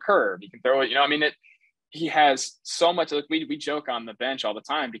can throw a curve, he can throw it. He has so much. Like we joke on the bench all the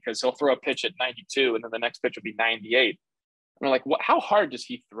time because he'll throw a pitch at 92 and then the next pitch will be 98. And we're like, how hard does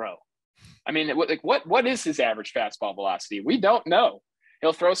he throw? I mean, what is his average fastball velocity? We don't know.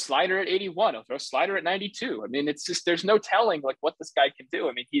 He'll throw a slider at 81. He'll throw a slider at 92. I mean, it's just, there's no telling like what this guy can do.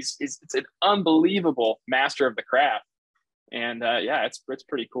 I mean, it's an unbelievable master of the craft. And yeah, it's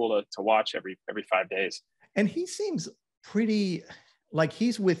pretty cool to watch every 5 days. And he seems pretty like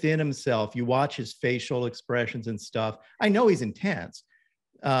he's within himself. You watch his facial expressions and stuff. I know he's intense,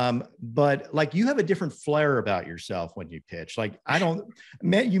 but like, you have a different flair about yourself when you pitch. Like,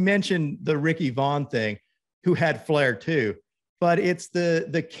 you mentioned the Ricky Vaughn thing, who had flair too. but it's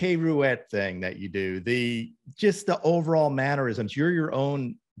the K roulette thing that you do, just the overall mannerisms. You're your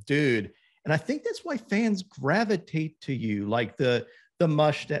own dude. And I think that's why fans gravitate to you, like the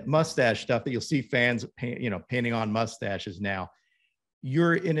mustache stuff that you'll see fans painting on mustaches now.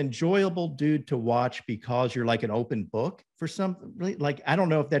 You're an enjoyable dude to watch because you're like an open book for some, like, I don't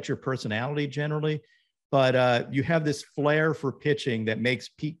know if that's your personality generally, but you have this flair for pitching that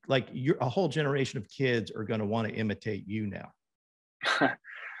makes a whole generation of kids are going to want to imitate you now.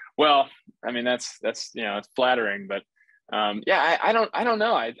 Well, I mean, that's, it's flattering, but yeah, I don't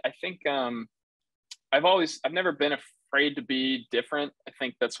know. I think I've never been afraid to be different. I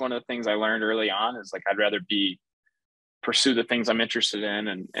think that's one of the things I learned early on is like, I'd rather pursue the things I'm interested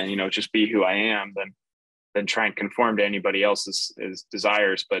in and just be who I am than try and conform to anybody else's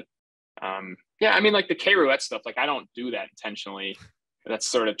desires. But yeah, I mean, like the K roulette stuff, like I don't do that intentionally. That's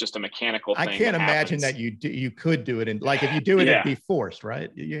sort of just a mechanical thing. I can't imagine that you could do it. And like, if you do it, yeah. It'd be forced, right?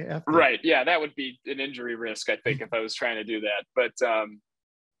 You have to. Right. Yeah. That would be an injury risk, I think, if I was trying to do that. But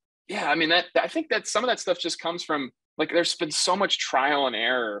yeah, I mean, I think that some of that stuff just comes from like, there's been so much trial and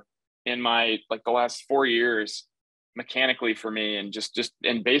error in my, like the last 4 years mechanically for me, and just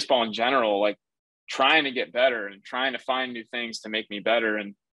in baseball in general, like trying to get better and trying to find new things to make me better.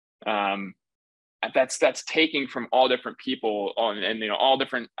 And that's taking from all different people and all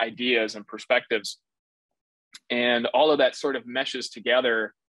different ideas and perspectives, and all of that sort of meshes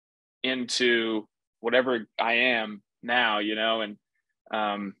together into whatever I am now, and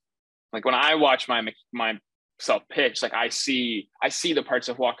like when I watch myself pitch, like I see the parts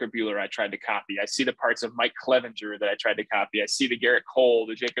of Walker Buehler I tried to copy. I see the parts of Mike Clevenger that I tried to copy. I see the Garrett Cole,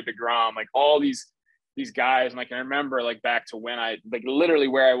 the Jacob deGrom, like all these guys. And I can remember like back to when I, like literally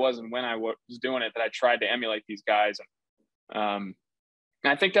where I was and when I was doing it, that I tried to emulate these guys. And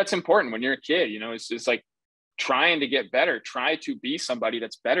I think that's important when you're a kid, it's like trying to get better, try to be somebody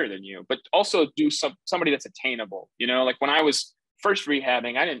that's better than you, but also do somebody that's attainable. Like when I was first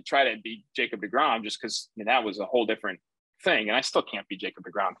rehabbing, I didn't try to be Jacob deGrom just because that was a whole different thing. And I still can't be Jacob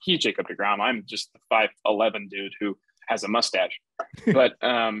deGrom. He's Jacob deGrom. I'm just the 5'11" dude who has a mustache. But,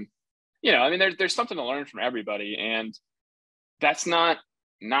 I mean, there's something to learn from everybody. And that's not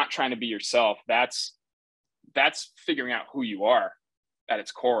trying to be yourself. That's figuring out who you are at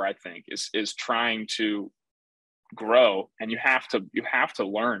its core, I think, is trying to grow. And you have to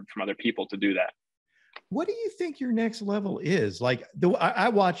learn from other people to do that. What do you think your next level is? Like, I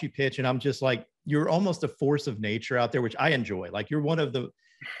watch you pitch and I'm just like, you're almost a force of nature out there, which I enjoy. Like, you're one of the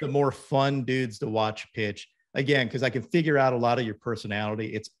more fun dudes to watch pitch. Again, because I can figure out a lot of your personality.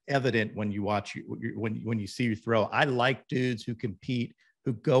 It's evident when you watch when you see you throw. I like dudes who compete,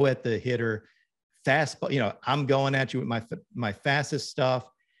 who go at the hitter fastball. I'm going at you with my fastest stuff,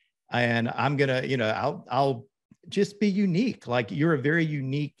 and I'm gonna, I'll just be unique. Like, you're a very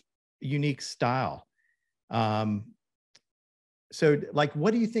unique style. So like,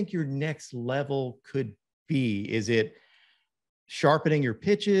 what do you think your next level could be? Is it sharpening your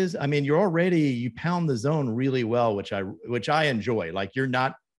pitches? I mean, you pound the zone really well, which I enjoy. Like, you're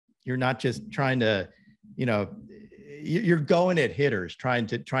not just trying to, you're going at hitters, trying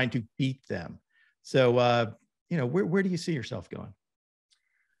to beat them. So, where do you see yourself going?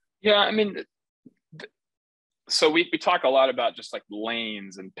 Yeah. I mean, so we talk a lot about just like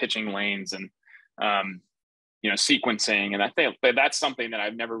lanes and pitching lanes and, sequencing. And I think that's something that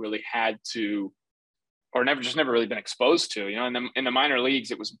I've never really had to, or never really been exposed to. In the minor leagues,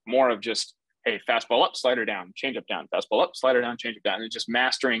 it was more of just, hey, fastball up, slider down, change up down, fastball up, slider down, change up down, and just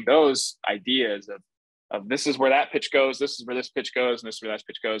mastering those ideas of this is where that pitch goes, this is where this pitch goes, and this is where that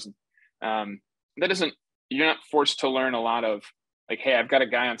pitch goes. And you're not forced to learn a lot of like, hey, I've got a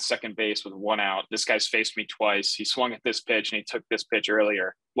guy on second base with 1 out. This guy's faced me twice. He swung at this pitch and he took this pitch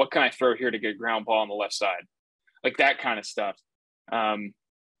earlier. What can I throw here to get a ground ball on the left side? Like that kind of stuff. And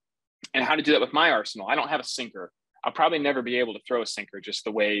how to do that with my arsenal. I don't have a sinker. I'll probably never be able to throw a sinker just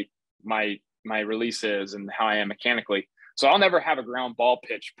the way my release is and how I am mechanically. So I'll never have a ground ball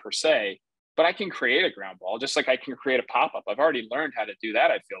pitch per se, but I can create a ground ball just like I can create a pop-up. I've already learned how to do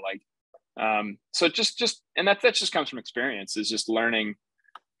that, I feel like. So and that just comes from experience, is just learning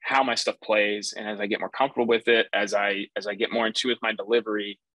how my stuff plays. And as I get more comfortable with it, as I get more in tune with my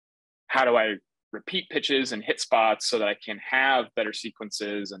delivery, how do I repeat pitches and hit spots so that I can have better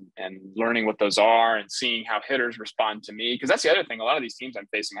sequences and learning what those are and seeing how hitters respond to me. Because that's the other thing. A lot of these teams I'm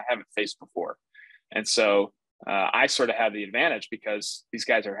facing, I haven't faced before. And so I sort of have the advantage because these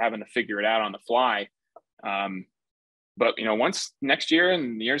guys are having to figure it out on the fly. But, once next year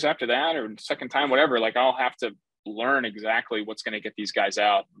and the years after that, or second time, whatever, like I'll have to learn exactly what's going to get these guys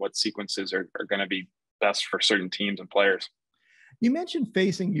out, what sequences are going to be best for certain teams and players. You mentioned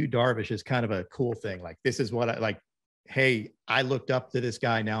facing Yu Darvish is kind of a cool thing. Like, this is what I like. Hey, I looked up to this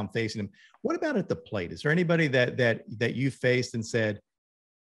guy. Now I'm facing him. What about at the plate? Is there anybody that you faced and said,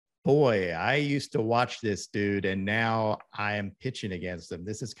 boy, I used to watch this dude and now I am pitching against him.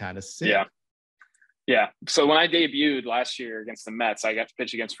 This is kind of sick. Yeah. Yeah. So when I debuted last year against the Mets, I got to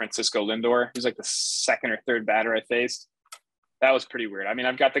pitch against Francisco Lindor. He was like the second or third batter I faced. That was pretty weird. I mean,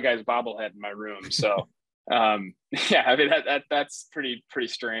 I've got the guy's bobblehead in my room. So yeah, I mean, that's pretty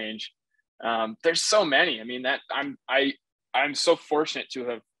strange. There's so many. I mean, I'm so fortunate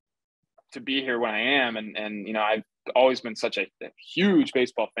to be here when I am. And, you know, I've always been such a huge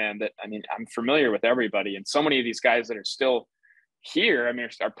baseball fan that, I mean, I'm familiar with everybody. And so many of these guys that are still here, I mean,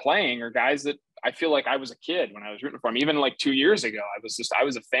 are playing, are guys that I feel like I was a kid when I was rooting for them. Even like 2 years ago, I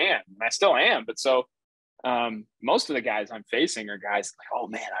was a fan, and I still am. But so most of the guys I'm facing are guys like, oh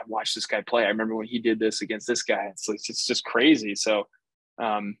man, I've watched this guy play. I remember when he did this against this guy. It's just crazy. So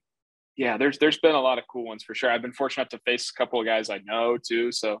yeah, there's been a lot of cool ones for sure. I've been fortunate to face a couple of guys I know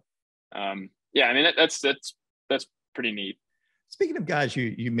too. So yeah, I mean, that's pretty neat. Speaking of guys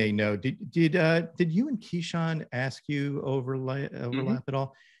you may know, did you and Keyshawn ask you overlap at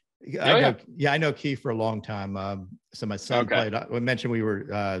all? I know Key for a long time. So my son played. I mentioned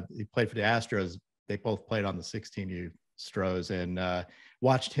he played for the Astros. They both played on the 16U Stros, and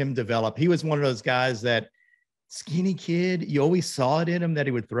watched him develop. He was one of those guys that skinny kid. You always saw it in him that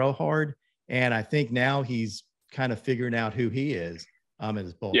he would throw hard, and I think now he's kind of figuring out who he is. And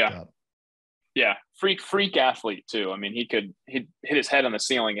is bulked up. Yeah, freak athlete too. I mean, he'd hit his head on the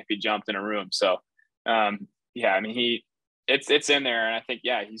ceiling if he jumped in a room. So, yeah, I mean, it's in there, and I think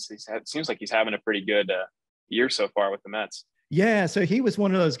it seems like he's having a pretty good year so far with the Mets. Yeah, so he was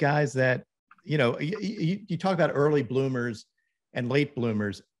one of those guys that, you know, you talk about early bloomers and late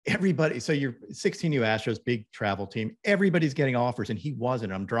bloomers. Everybody, so your 16U Astros, big travel team, everybody's getting offers, and he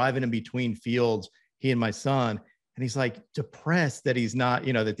wasn't. I'm driving in between fields, he and my son, and he's like depressed that he's not,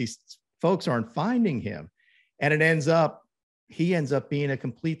 you know, that these folks aren't finding him. And he ends up being a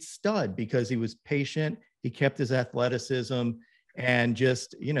complete stud because he was patient. He kept his athleticism and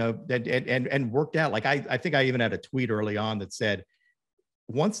just, you know, and worked out. Like, I think I even had a tweet early on that said,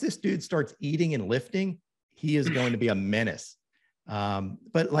 once this dude starts eating and lifting, he is going to be a menace.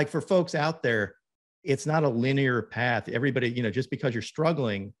 But like, for folks out there, it's not a linear path. Everybody, you know, just because you're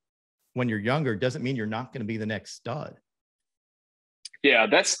struggling when you're younger doesn't mean you're not going to be the next stud. Yeah,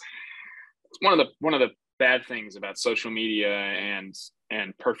 that's one of the bad things about social media and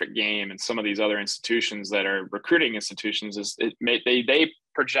Perfect Game and some of these other institutions that are recruiting institutions is they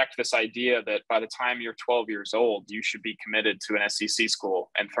project this idea that by the time you're 12 years old, you should be committed to an SEC school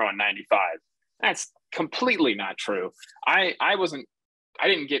and throwing 95. That's completely not true. I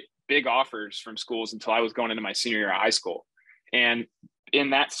didn't get big offers from schools until I was going into my senior year of high school. And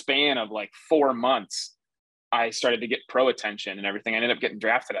in that span of like 4 months, I started to get pro attention and everything. I ended up getting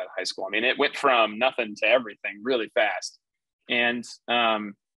drafted out of high school. I mean, it went from nothing to everything really fast. And,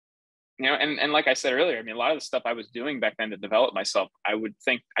 you know, and like I said earlier, I mean, a lot of the stuff I was doing back then to develop myself, I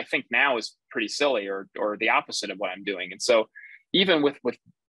think now is pretty silly or the opposite of what I'm doing. And so even with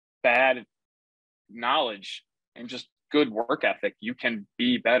bad knowledge and just good work ethic, you can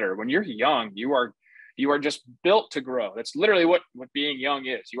be better. When you're young, you are just built to grow. That's literally what being young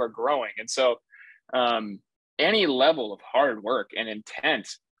is. You are growing. And so, any level of hard work and intent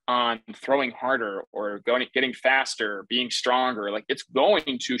on throwing harder or getting faster, being stronger, like, it's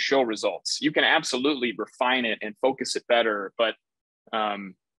going to show results. You can absolutely refine it and focus it better. But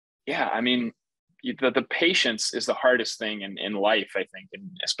yeah, I mean, the patience is the hardest thing in life, I think, and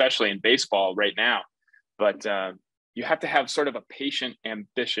especially in baseball right now. But you have to have sort of a patient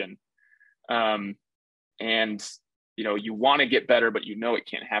ambition. And, you know, you want to get better, but you know it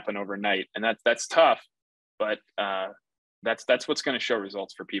can't happen overnight. And that's tough. But that's what's going to show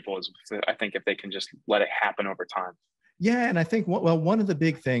results for people, is I think if they can just let it happen over time. Yeah, and I think one of the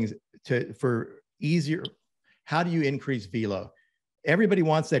big things for easier, how do you increase velo? Everybody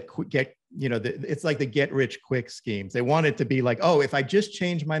wants that it's like the get rich quick schemes. They want it to be like, oh, if I just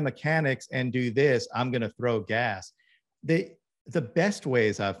change my mechanics and do this, I'm going to throw gas. The best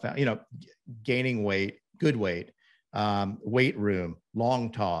ways I've found, you know, gaining weight, good weight, weight room,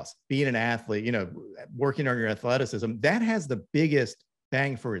 long toss, being an athlete, you know, working on your athleticism, that has the biggest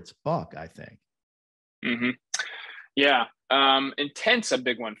bang for its buck, I think. Mm-hmm. Yeah. Intent's a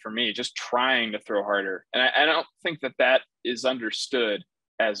big one for me, just trying to throw harder. And I don't think that is understood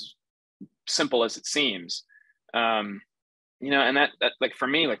as simple as it seems. You know, and that like for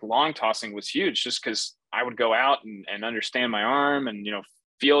me, like, long tossing was huge just because I would go out and understand my arm and, you know,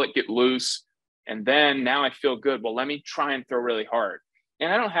 feel it get loose. And then now I feel good. Well, let me try and throw really hard.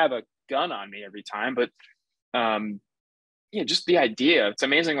 And I don't have a gun on me every time, but yeah, just the idea. It's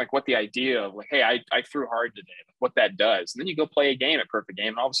amazing, like what the idea of like, hey, I threw hard today, like what that does. And then you go play a game at perfect game,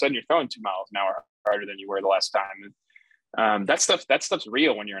 and all of a sudden you're throwing 2 miles an hour harder than you were the last time. And that stuff's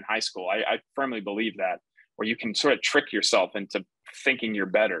real when you're in high school. I firmly believe that, where you can sort of trick yourself into thinking you're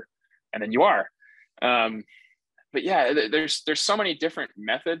better, and then you are. But yeah, there's so many different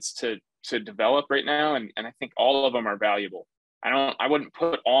methods to develop right now, and I think all of them are valuable. I wouldn't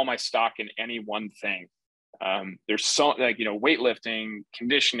put all my stock in any one thing. There's so, like, weightlifting,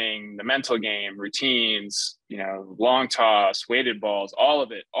 conditioning, the mental game, routines, long toss, weighted balls, all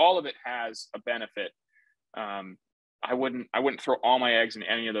of it has a benefit. I wouldn't throw all my eggs in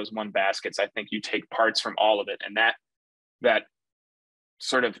any of those one baskets. I think you take parts from all of it, and that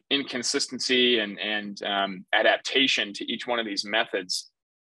sort of inconsistency and adaptation to each one of these methods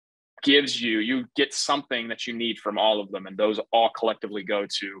gives you get something that you need from all of them, and those all collectively go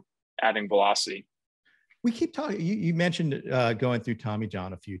to adding velocity. We keep talking, you mentioned going through Tommy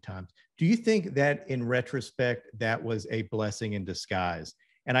John a few times. Do you think that in retrospect, that was a blessing in disguise?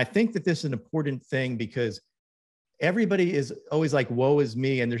 And I think that this is an important thing, because everybody is always like, woe is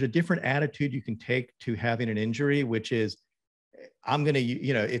me. And there's a different attitude you can take to having an injury, which is, I'm going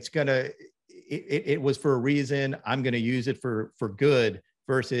to, it was for a reason. I'm going to use it for good,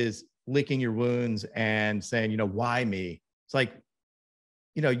 versus licking your wounds and saying, why me? It's like,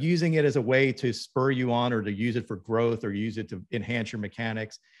 using it as a way to spur you on, or to use it for growth, or use it to enhance your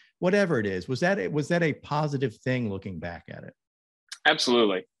mechanics, whatever it is. Was that a positive thing looking back at it?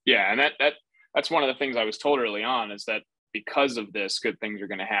 Absolutely. Yeah. And that's one of the things I was told early on, is that because of this, good things are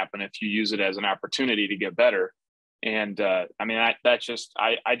going to happen if you use it as an opportunity to get better. And I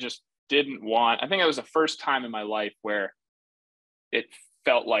just didn't want, I think it was the first time in my life where it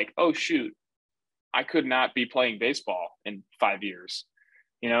felt like, oh shoot, I could not be playing baseball in 5 years.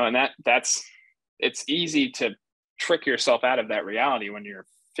 And it's easy to trick yourself out of that reality when you're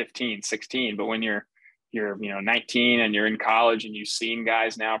 15, 16, but when you're 19 and you're in college, and you've seen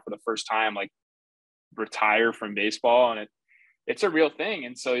guys now for the first time, like, retire from baseball, and it's a real thing.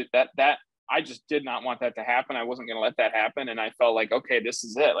 And so that I just did not want that to happen. I wasn't going to let that happen. And I felt like, okay, this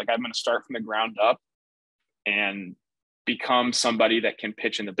is it. Like, I'm going to start from the ground up and become somebody that can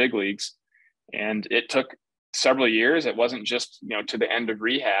pitch in the big leagues. And it took several years. It wasn't just, to the end of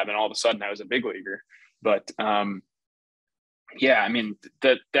rehab and all of a sudden I was a big leaguer. But yeah, I mean,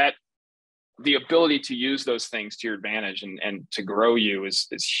 that the ability to use those things to your advantage and to grow you is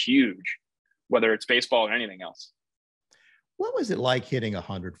huge, whether it's baseball or anything else. What was it like hitting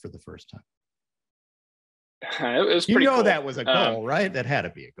 100 for the first time? It was pretty cool. That was a goal, right? That had to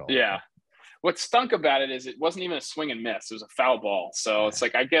be a goal. Yeah. What stunk about it is it wasn't even a swing and miss. It was a foul ball. So it's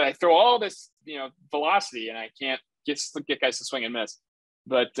like I throw all this, velocity, and I can't get guys to swing and miss.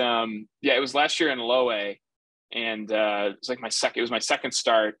 But yeah, it was last year in low A, and it was like my second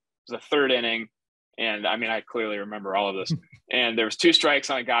start. It was the third inning, and I mean, I clearly remember all of this. And there was 2 strikes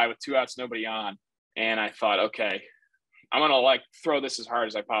on a guy with 2 outs, nobody on, and I thought, okay, I'm gonna throw this as hard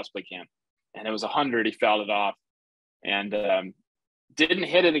as I possibly can. And it was 100. He fouled it off, and didn't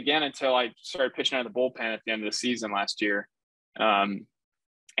hit it again until I started pitching out of the bullpen at the end of the season last year.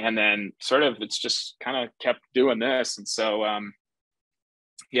 And then sort of, it's just kind of kept doing this. And so,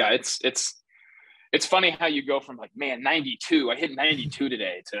 yeah, it's funny how you go from like, man, 92, I hit 92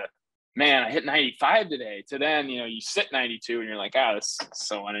 today, to, man, I hit 95 today, to then, you sit 92 and you're like, this is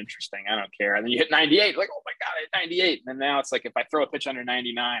so uninteresting, I don't care. And then you hit 98, like, oh my God, I hit 98. And now it's like, if I throw a pitch under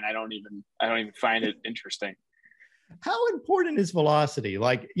 99, I don't even find it interesting. How important is velocity?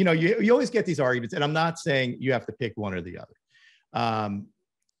 Like, you always get these arguments, and I'm not saying you have to pick one or the other.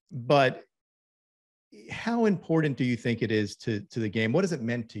 But how important do you think it is to the game? What has it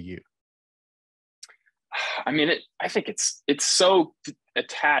meant to you? I mean, I think it's so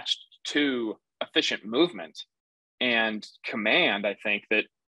attached to efficient movement and command. I think that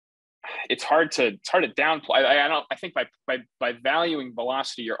it's hard to downplay. I think by valuing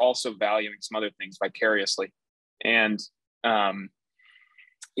velocity, you're also valuing some other things vicariously. And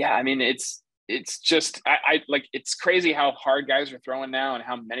yeah, I mean, it's just, I like, it's crazy how hard guys are throwing now and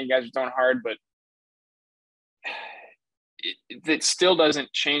how many guys are throwing hard, but it still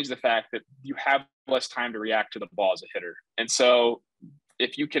doesn't change the fact that you have less time to react to the ball as a hitter. And so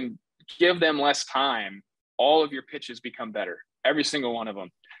if you can give them less time, all of your pitches become better, every single one of them.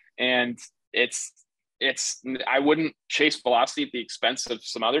 And I wouldn't chase velocity at the expense of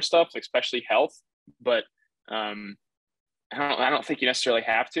some other stuff, especially health, but I don't think you necessarily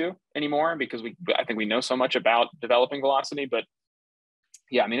have to anymore, because I think we know so much about developing velocity. But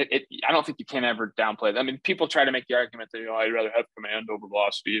yeah, I mean, I don't think you can ever downplay that. I mean, people try to make the argument that, I'd rather have command over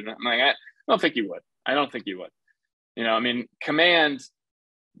velocity. And I'm like, I don't think you would. I don't think you would. I mean, command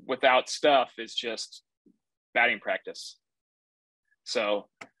without stuff is just batting practice. So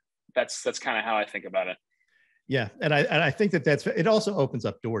that's kind of how I think about it. Yeah. And I think it also opens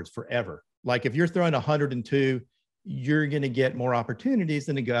up doors forever. Like if you're throwing 102, you're going to get more opportunities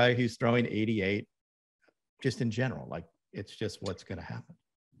than a guy who's throwing 88 just in general. Like it's just what's going to happen.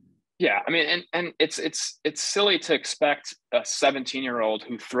 Yeah, I mean, and it's silly to expect a 17-year-old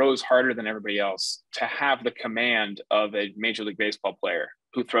who throws harder than everybody else to have the command of a Major League Baseball player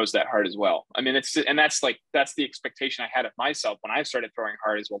who throws that hard as well. I mean, that's the expectation I had of myself when I started throwing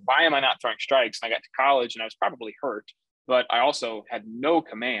hard as well. Why am I not throwing strikes? And I got to college and I was probably hurt, but I also had no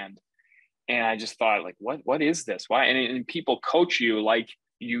command. And I just thought, like, what is this? Why? And people coach you like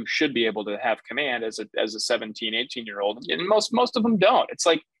you should be able to have command as a 17, 18-year-old. And most of them don't. It's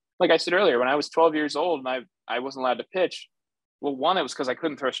like I said earlier, when I was 12 years old and I wasn't allowed to pitch, well, one, it was because I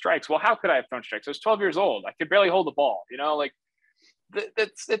couldn't throw strikes. Well, how could I have thrown strikes? I was 12 years old. I could barely hold the ball, like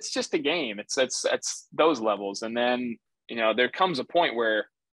it's just a game. It's those levels. And then, there comes a point where,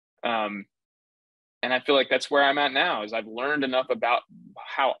 and I feel like that's where I'm at now is I've learned enough about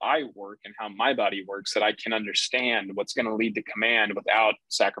how I work and how my body works that I can understand what's going to lead to command without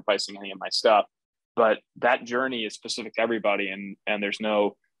sacrificing any of my stuff. But that journey is specific to everybody. And there's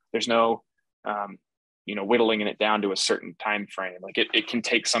no whittling it down to a certain time frame. Like it can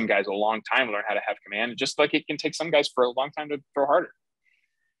take some guys a long time to learn how to have command, just like it can take some guys for a long time to throw harder.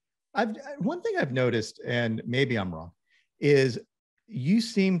 One thing I've noticed, and maybe I'm wrong, is you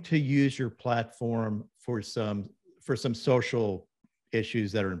seem to use your platform for some social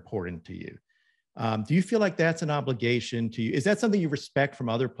issues that are important to you. Do you feel like that's an obligation to you? Is that something you respect from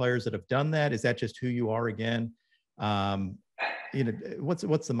other players that have done that? Is that just who you are again? What's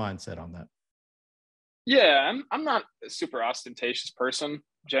the mindset on that? Yeah, I'm not a super ostentatious person.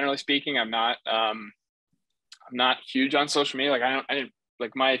 Generally speaking, I'm not huge on social media. Like I didn't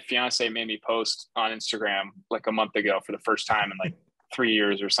like my fiance made me post on Instagram like a month ago for the first time in like 3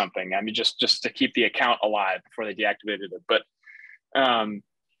 years or something. I mean, just to keep the account alive before they deactivated it. But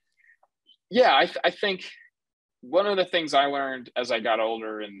yeah, I think one of the things I learned as I got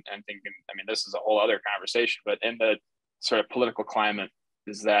older and thinking, I mean, this is a whole other conversation, but in the sort of political climate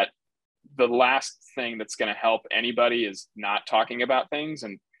is that the last thing that's going to help anybody is not talking about things.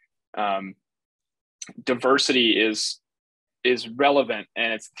 And diversity is relevant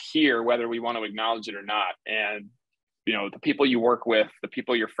and it's here, whether we want to acknowledge it or not. And, the people you work with, the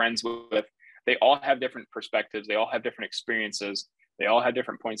people you're friends with, they all have different perspectives. They all have different experiences. They all have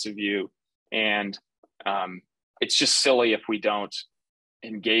different points of view. And it's just silly if we don't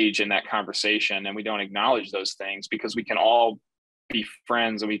engage in that conversation and we don't acknowledge those things, because we can all be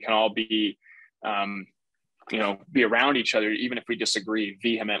friends and we can all be, be around each other, even if we disagree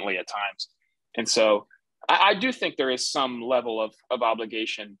vehemently at times. And so I do think there is some level of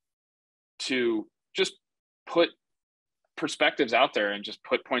obligation to just put perspectives out there and just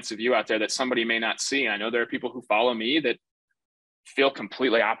put points of view out there that somebody may not see. I know there are people who follow me that feel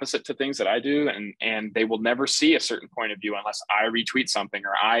completely opposite to things that I do, and they will never see a certain point of view unless I retweet something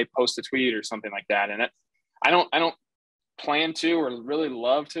or I post a tweet or something like that. And I don't plan to or really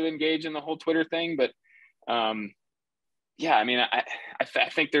love to engage in the whole Twitter thing, but yeah, I mean, I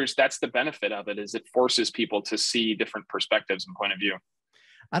think that's the benefit of it, is it forces people to see different perspectives and point of view.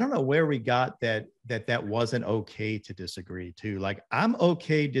 I don't know where we got that wasn't okay to disagree too. Like I'm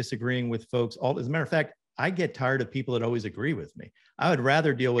okay disagreeing with folks. As a matter of fact, I get tired of people that always agree with me. I would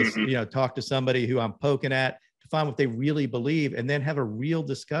rather deal with, talk to somebody who I'm poking at to find what they really believe and then have a real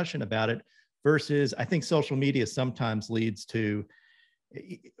discussion about it, versus I think social media sometimes leads to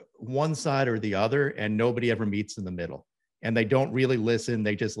one side or the other and nobody ever meets in the middle. And they don't really listen.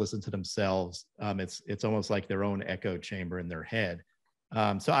 They just listen to themselves. It's almost like their own echo chamber in their head.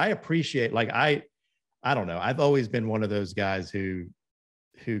 So I appreciate, like, I don't know. I've always been one of those guys who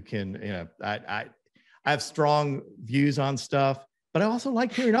can, I have strong views on stuff, but I also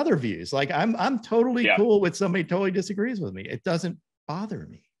like hearing other views. Like I'm totally cool with somebody totally disagrees with me. It doesn't bother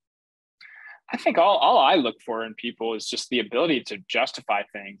me. I think all I look for in people is just the ability to justify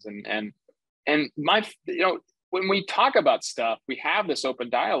things. And my, when we talk about stuff, we have this open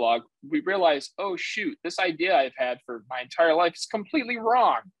dialogue. We realize, oh, shoot, this idea I've had for my entire life is completely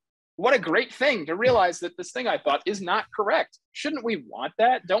wrong. What a great thing to realize that this thing I thought is not correct. Shouldn't we want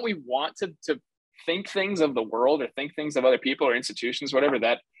that? Don't we want to think things of the world or think things of other people or institutions, whatever,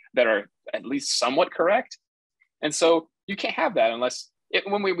 that are at least somewhat correct? And so you can't have that unless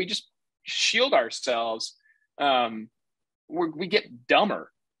when we just shield ourselves we get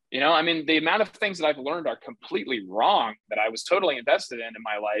dumber. I mean, the amount of things that I've learned are completely wrong that I was totally invested in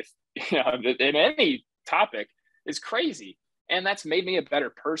my life, in any topic, is crazy. And that's made me a better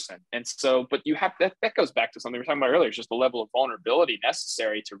person. And so, but you have that goes back to something we were talking about earlier, just the level of vulnerability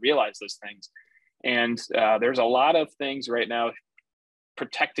necessary to realize those things. And there's a lot of things right now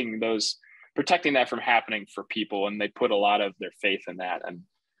protecting that from happening for people. And they put a lot of their faith in that. And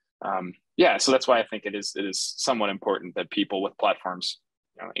so that's why I think it is somewhat important that people with platforms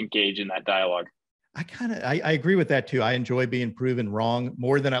engage in that dialogue. I agree with that too. I enjoy being proven wrong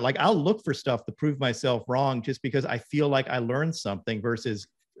more than I'll look for stuff to prove myself wrong just because I feel like I learned something versus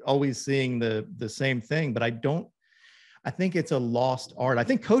always seeing the same thing. But I think it's a lost art. I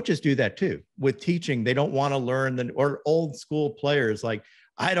think coaches do that too with teaching. They don't want to learn or old school players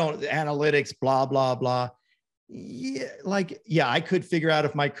analytics, blah, blah, blah. Yeah, I could figure out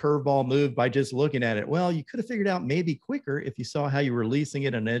if my curveball moved by just looking at it. Well, you could have figured out maybe quicker if you saw how you were releasing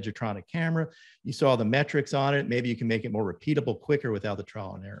it on an Edgertronic camera. You saw the metrics on it. Maybe you can make it more repeatable quicker without the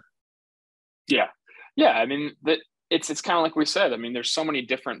trial and error. Yeah. I mean, it's kind of like we said. I mean, there's so many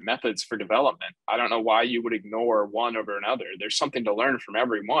different methods for development. I don't know why you would ignore one over another. There's something to learn from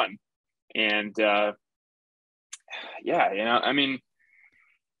everyone. And I mean,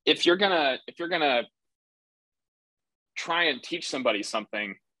 if you're gonna try and teach somebody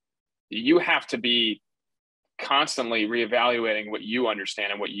something, you have to be constantly reevaluating what you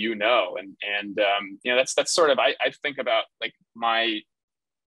understand and what and that's sort of I think about like my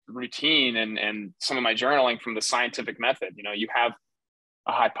routine and some of my journaling from the scientific method. You have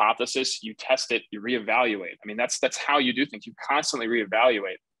a hypothesis, you test it, you reevaluate. I mean, that's how you do things. You constantly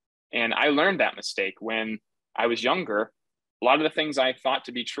reevaluate. And I learned that mistake when I was younger. A lot of the things I thought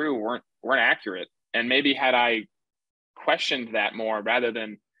to be true weren't accurate. And maybe had I questioned that more rather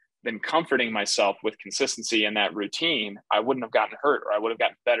than comforting myself with consistency in that routine, I wouldn't have gotten hurt, or I would have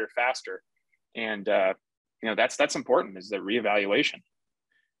gotten better faster. And that's important, is the reevaluation.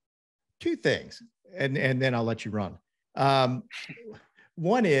 Two things, and then I'll let you run.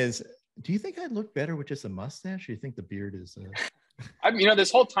 One is, do you think I'd look better with just a mustache, or do you think the beard is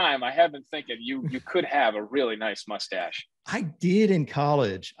this whole time I have been thinking you could have a really nice mustache. I did in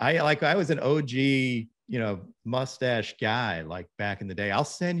college. I was an OG mustache guy, like back in the day. I'll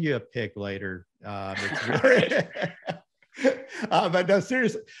send you a pic later. But no,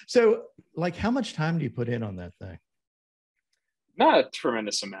 seriously. So how much time do you put in on that thing? Not a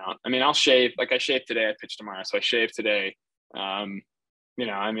tremendous amount. I mean, I'll shave. Like I shave today, I pitch tomorrow. So I shave today. I mean,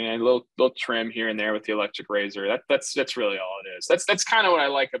 a little trim here and there with the electric razor. That's really all it is. That's kind of what I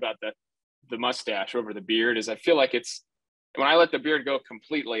like about the mustache over the beard, is I feel like it's, when I let the beard go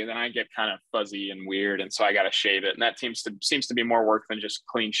completely, then I get kind of fuzzy and weird. And so I got to shave it. And that seems to be more work than just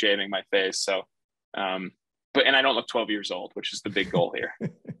clean shaving my face. So, and I don't look 12 years old, which is the big goal here.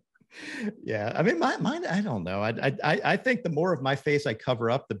 Yeah. I mean, mine, I don't know. I think the more of my face I cover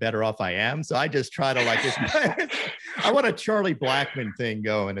up, the better off I am. So I just try to I want a Charlie Blackmon thing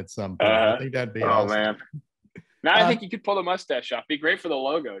going at some point. I think that'd be awesome. Man. Now I think you could pull the mustache off. Be great for the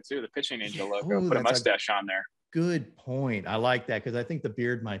logo too. The PitchingNinja logo. Put a mustache on there. Good point. I like that, because I think the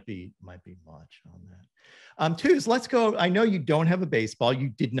beard might be much on that. Twos, let's go. I know you don't have a baseball. You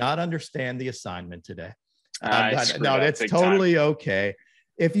did not understand the assignment today. No, that's totally okay.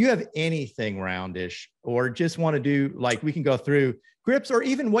 If you have anything roundish, or just want to do, we can go through grips, or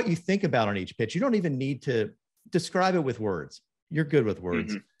even what you think about on each pitch. You don't even need to describe it with words. You're good with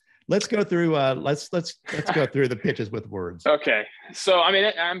words. Mm-hmm. Let's go through. Let's go through the pitches with words. Okay, so I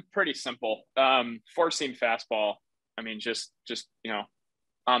mean, I'm pretty simple. 4-seam fastball. I mean, just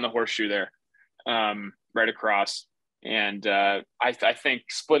on the horseshoe there, right across. And I think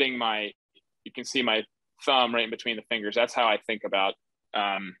splitting you can see my thumb right in between the fingers. That's how I think about.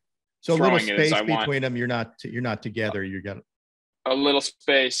 So a little space between them. You're not together. You got a little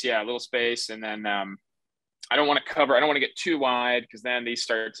space. Yeah, a little space, and then. I don't want to get too wide, because then these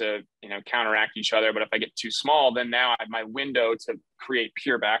start to, counteract each other. But if I get too small, then now my window to create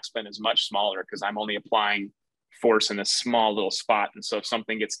pure backspin is much smaller, because I'm only applying force in a small little spot. And so if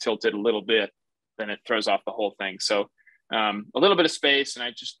something gets tilted a little bit, then it throws off the whole thing. So a little bit of space. And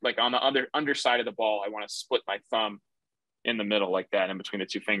I just, on the underside of the ball, I want to split my thumb in the middle like that, in between the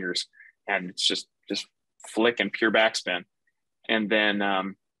two fingers. And it's just flick and pure backspin. And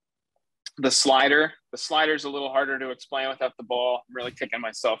then, the slider's a little harder to explain without the ball. I'm really kicking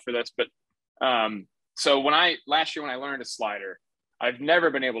myself for this, but so last year when I learned a slider, I've never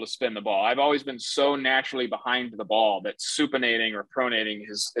been able to spin the ball. I've always been so naturally behind the ball that supinating or pronating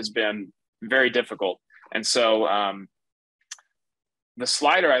has been very difficult. And so the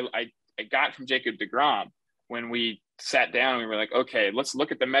slider I got from Jacob deGrom when we sat down and we were like, okay, let's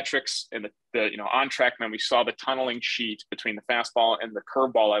look at the metrics and the on track. And then we saw the tunneling sheet between the fastball and the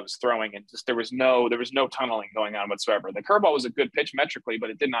curveball I was throwing, and just there was no tunneling going on whatsoever. The curveball was a good pitch metrically, but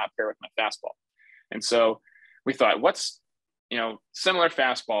it did not pair with my fastball. And so we thought, what's, similar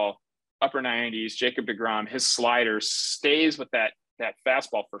fastball, upper 90s, Jacob deGrom, his slider stays with that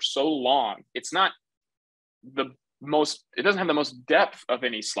fastball for so long. It's not it doesn't have the most depth of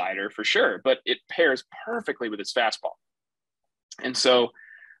any slider for sure, but it pairs perfectly with his fastball. And so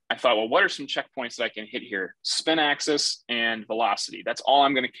I thought, well, what are some checkpoints that I can hit here? Spin axis and velocity. That's all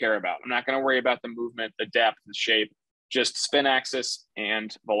I'm going to care about. I'm not going to worry about the movement, the depth, the shape, just spin axis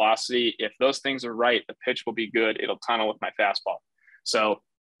and velocity. If those things are right, the pitch will be good. It'll tunnel with my fastball. So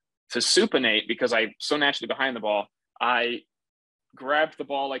to supinate, because I'm so naturally behind the ball, I grabbed the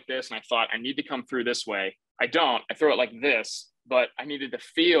ball like this and I thought, I need to come through this way. I don't. I throw it like this, but I needed to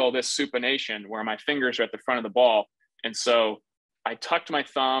feel this supination where my fingers are at the front of the ball. And so I tucked my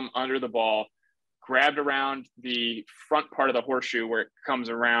thumb under the ball, grabbed around the front part of the horseshoe where it comes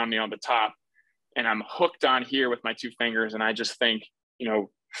around, the top, and I'm hooked on here with my two fingers. And I just think,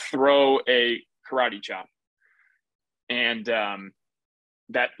 throw a karate chop. And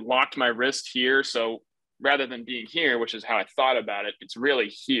that locked my wrist here. So rather than being here, which is how I thought about it, it's really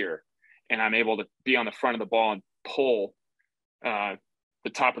here. And I'm able to be on the front of the ball and pull the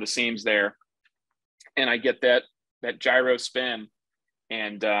top of the seams there. And I get that gyro spin.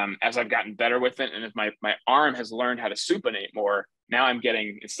 And as I've gotten better with it, and as my arm has learned how to supinate more, now I'm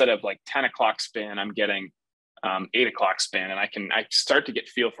getting, instead of like 10 o'clock spin, I'm getting 8 o'clock spin. And I start to get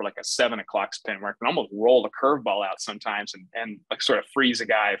feel for like a 7 o'clock spin where I can almost roll the curveball out sometimes and like sort of freeze a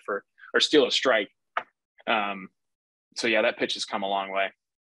guy or steal a strike. So yeah, that pitch has come a long way.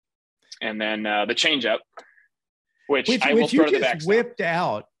 And then the changeup, which I will throw to the backstop. Whipped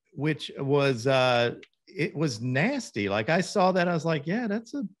out, which was it was nasty. Like I saw that, I was like, yeah,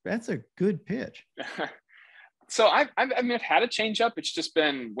 that's a good pitch. So I've had a changeup. It's just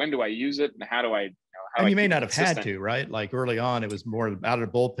been, when do I use it and how do I? And you may not have had to, right? Like early on, it was more out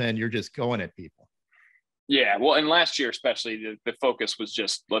of the bullpen. You're just going at people. Yeah, well, and last year especially, the focus was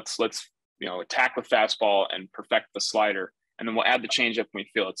just let's attack with fastball and perfect the slider, and then we'll add the changeup when we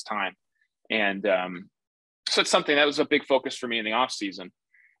feel it's time. And so it's something that was a big focus for me in the off season,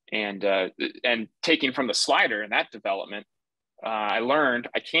 and taking from the slider and that development, I learned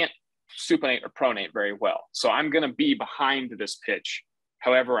I can't supinate or pronate very well. So I'm going to be behind this pitch,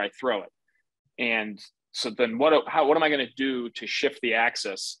 however I throw it. And so then what am I going to do to shift the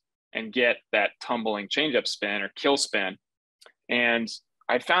axis and get that tumbling changeup spin or kill spin? And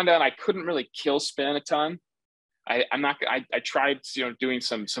I found out I couldn't really kill spin a ton. I tried, doing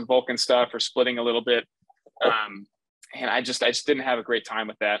some Vulcan stuff or splitting a little bit. And I just didn't have a great time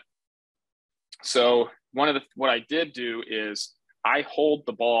with that. So what I did do is I hold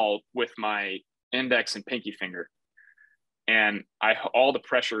the ball with my index and pinky finger, and all the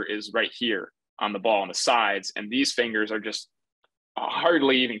pressure is right here on the ball on the sides. And these fingers are just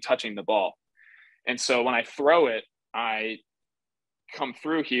hardly even touching the ball. And so when I throw it, I come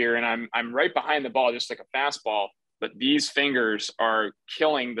through here and I'm right behind the ball, just like a fastball, but these fingers are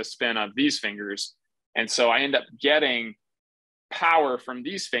killing the spin of these fingers. And so I end up getting power from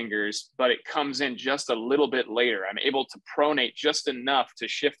these fingers, but it comes in just a little bit later. I'm able to pronate just enough to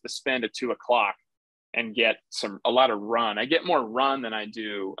shift the spin to 2 o'clock and get a lot of run. I get more run than I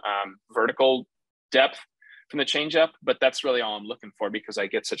do vertical depth from the changeup, but that's really all I'm looking for because I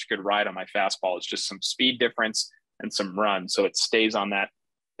get such good ride on my fastball. It's just some speed difference and some run. So it stays on that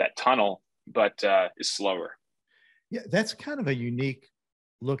tunnel, but is slower. Yeah, that's kind of a unique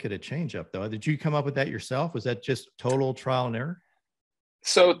look at a changeup, though. Did you come up with that yourself? Was that just total trial and error?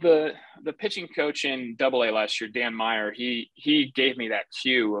 So the pitching coach in AA last year, Dan Meyer, he gave me that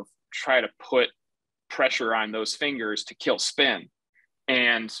cue of try to put pressure on those fingers to kill spin.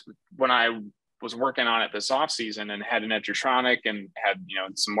 And when I was working on it this offseason and had an Edgertronic and had,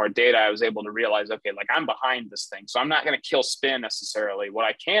 some more data, I was able to realize, okay, like I'm behind this thing. So I'm not going to kill spin necessarily. What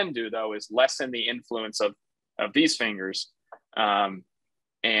I can do though, is lessen the influence of these fingers.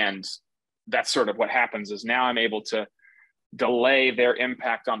 And that's sort of what happens is now I'm able to delay their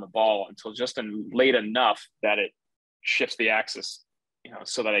impact on the ball until just late enough that it shifts the axis,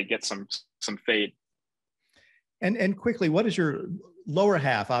 so that I get some fade. And quickly, what is your lower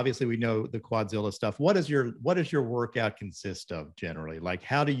half? Obviously, we know the Quadzilla stuff. What does your workout consist of generally? Like,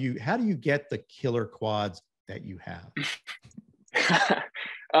 how do you get the killer quads that you have?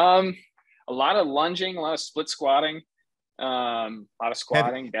 A lot of lunging, a lot of split squatting, a lot of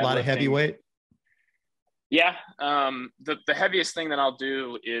squatting, a lot of heavy weight. Yeah. The heaviest thing that I'll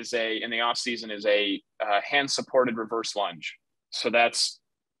do is in the off season is a hand supported reverse lunge. So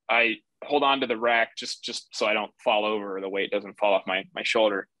I hold on to the rack just so I don't fall over or the weight doesn't fall off my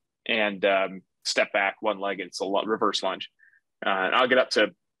shoulder, and step back one legged. It's a reverse lunge. And I'll get up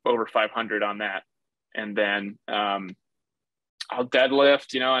to over 500 on that. And then I'll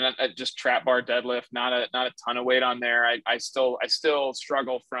deadlift, and I just trap bar deadlift, not a ton of weight on there. I still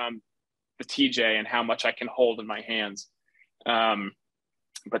struggle from the TJ and how much I can hold in my hands.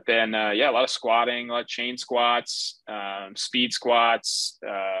 But then, a lot of squatting, a lot of chain squats, speed squats,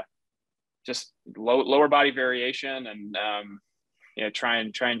 just lower body variation, and try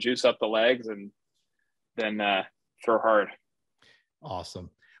and juice up the legs, and then throw hard. Awesome.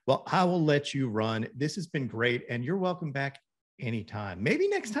 Well, I will let you run. This has been great, and you're welcome back anytime. Maybe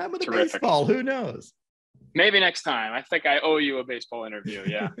next time with a baseball. Who knows? Maybe next time. I think I owe you a baseball interview.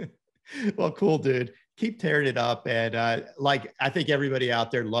 Yeah. Well, cool, dude. Keep tearing it up. And I think everybody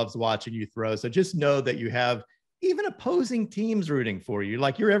out there loves watching you throw. So just know that you have even opposing teams rooting for you.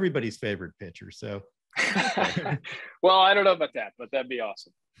 Like, you're everybody's favorite pitcher. So, well, I don't know about that, but that'd be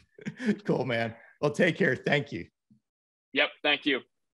awesome. Cool, man. Well, take care. Thank you. Yep. Thank you.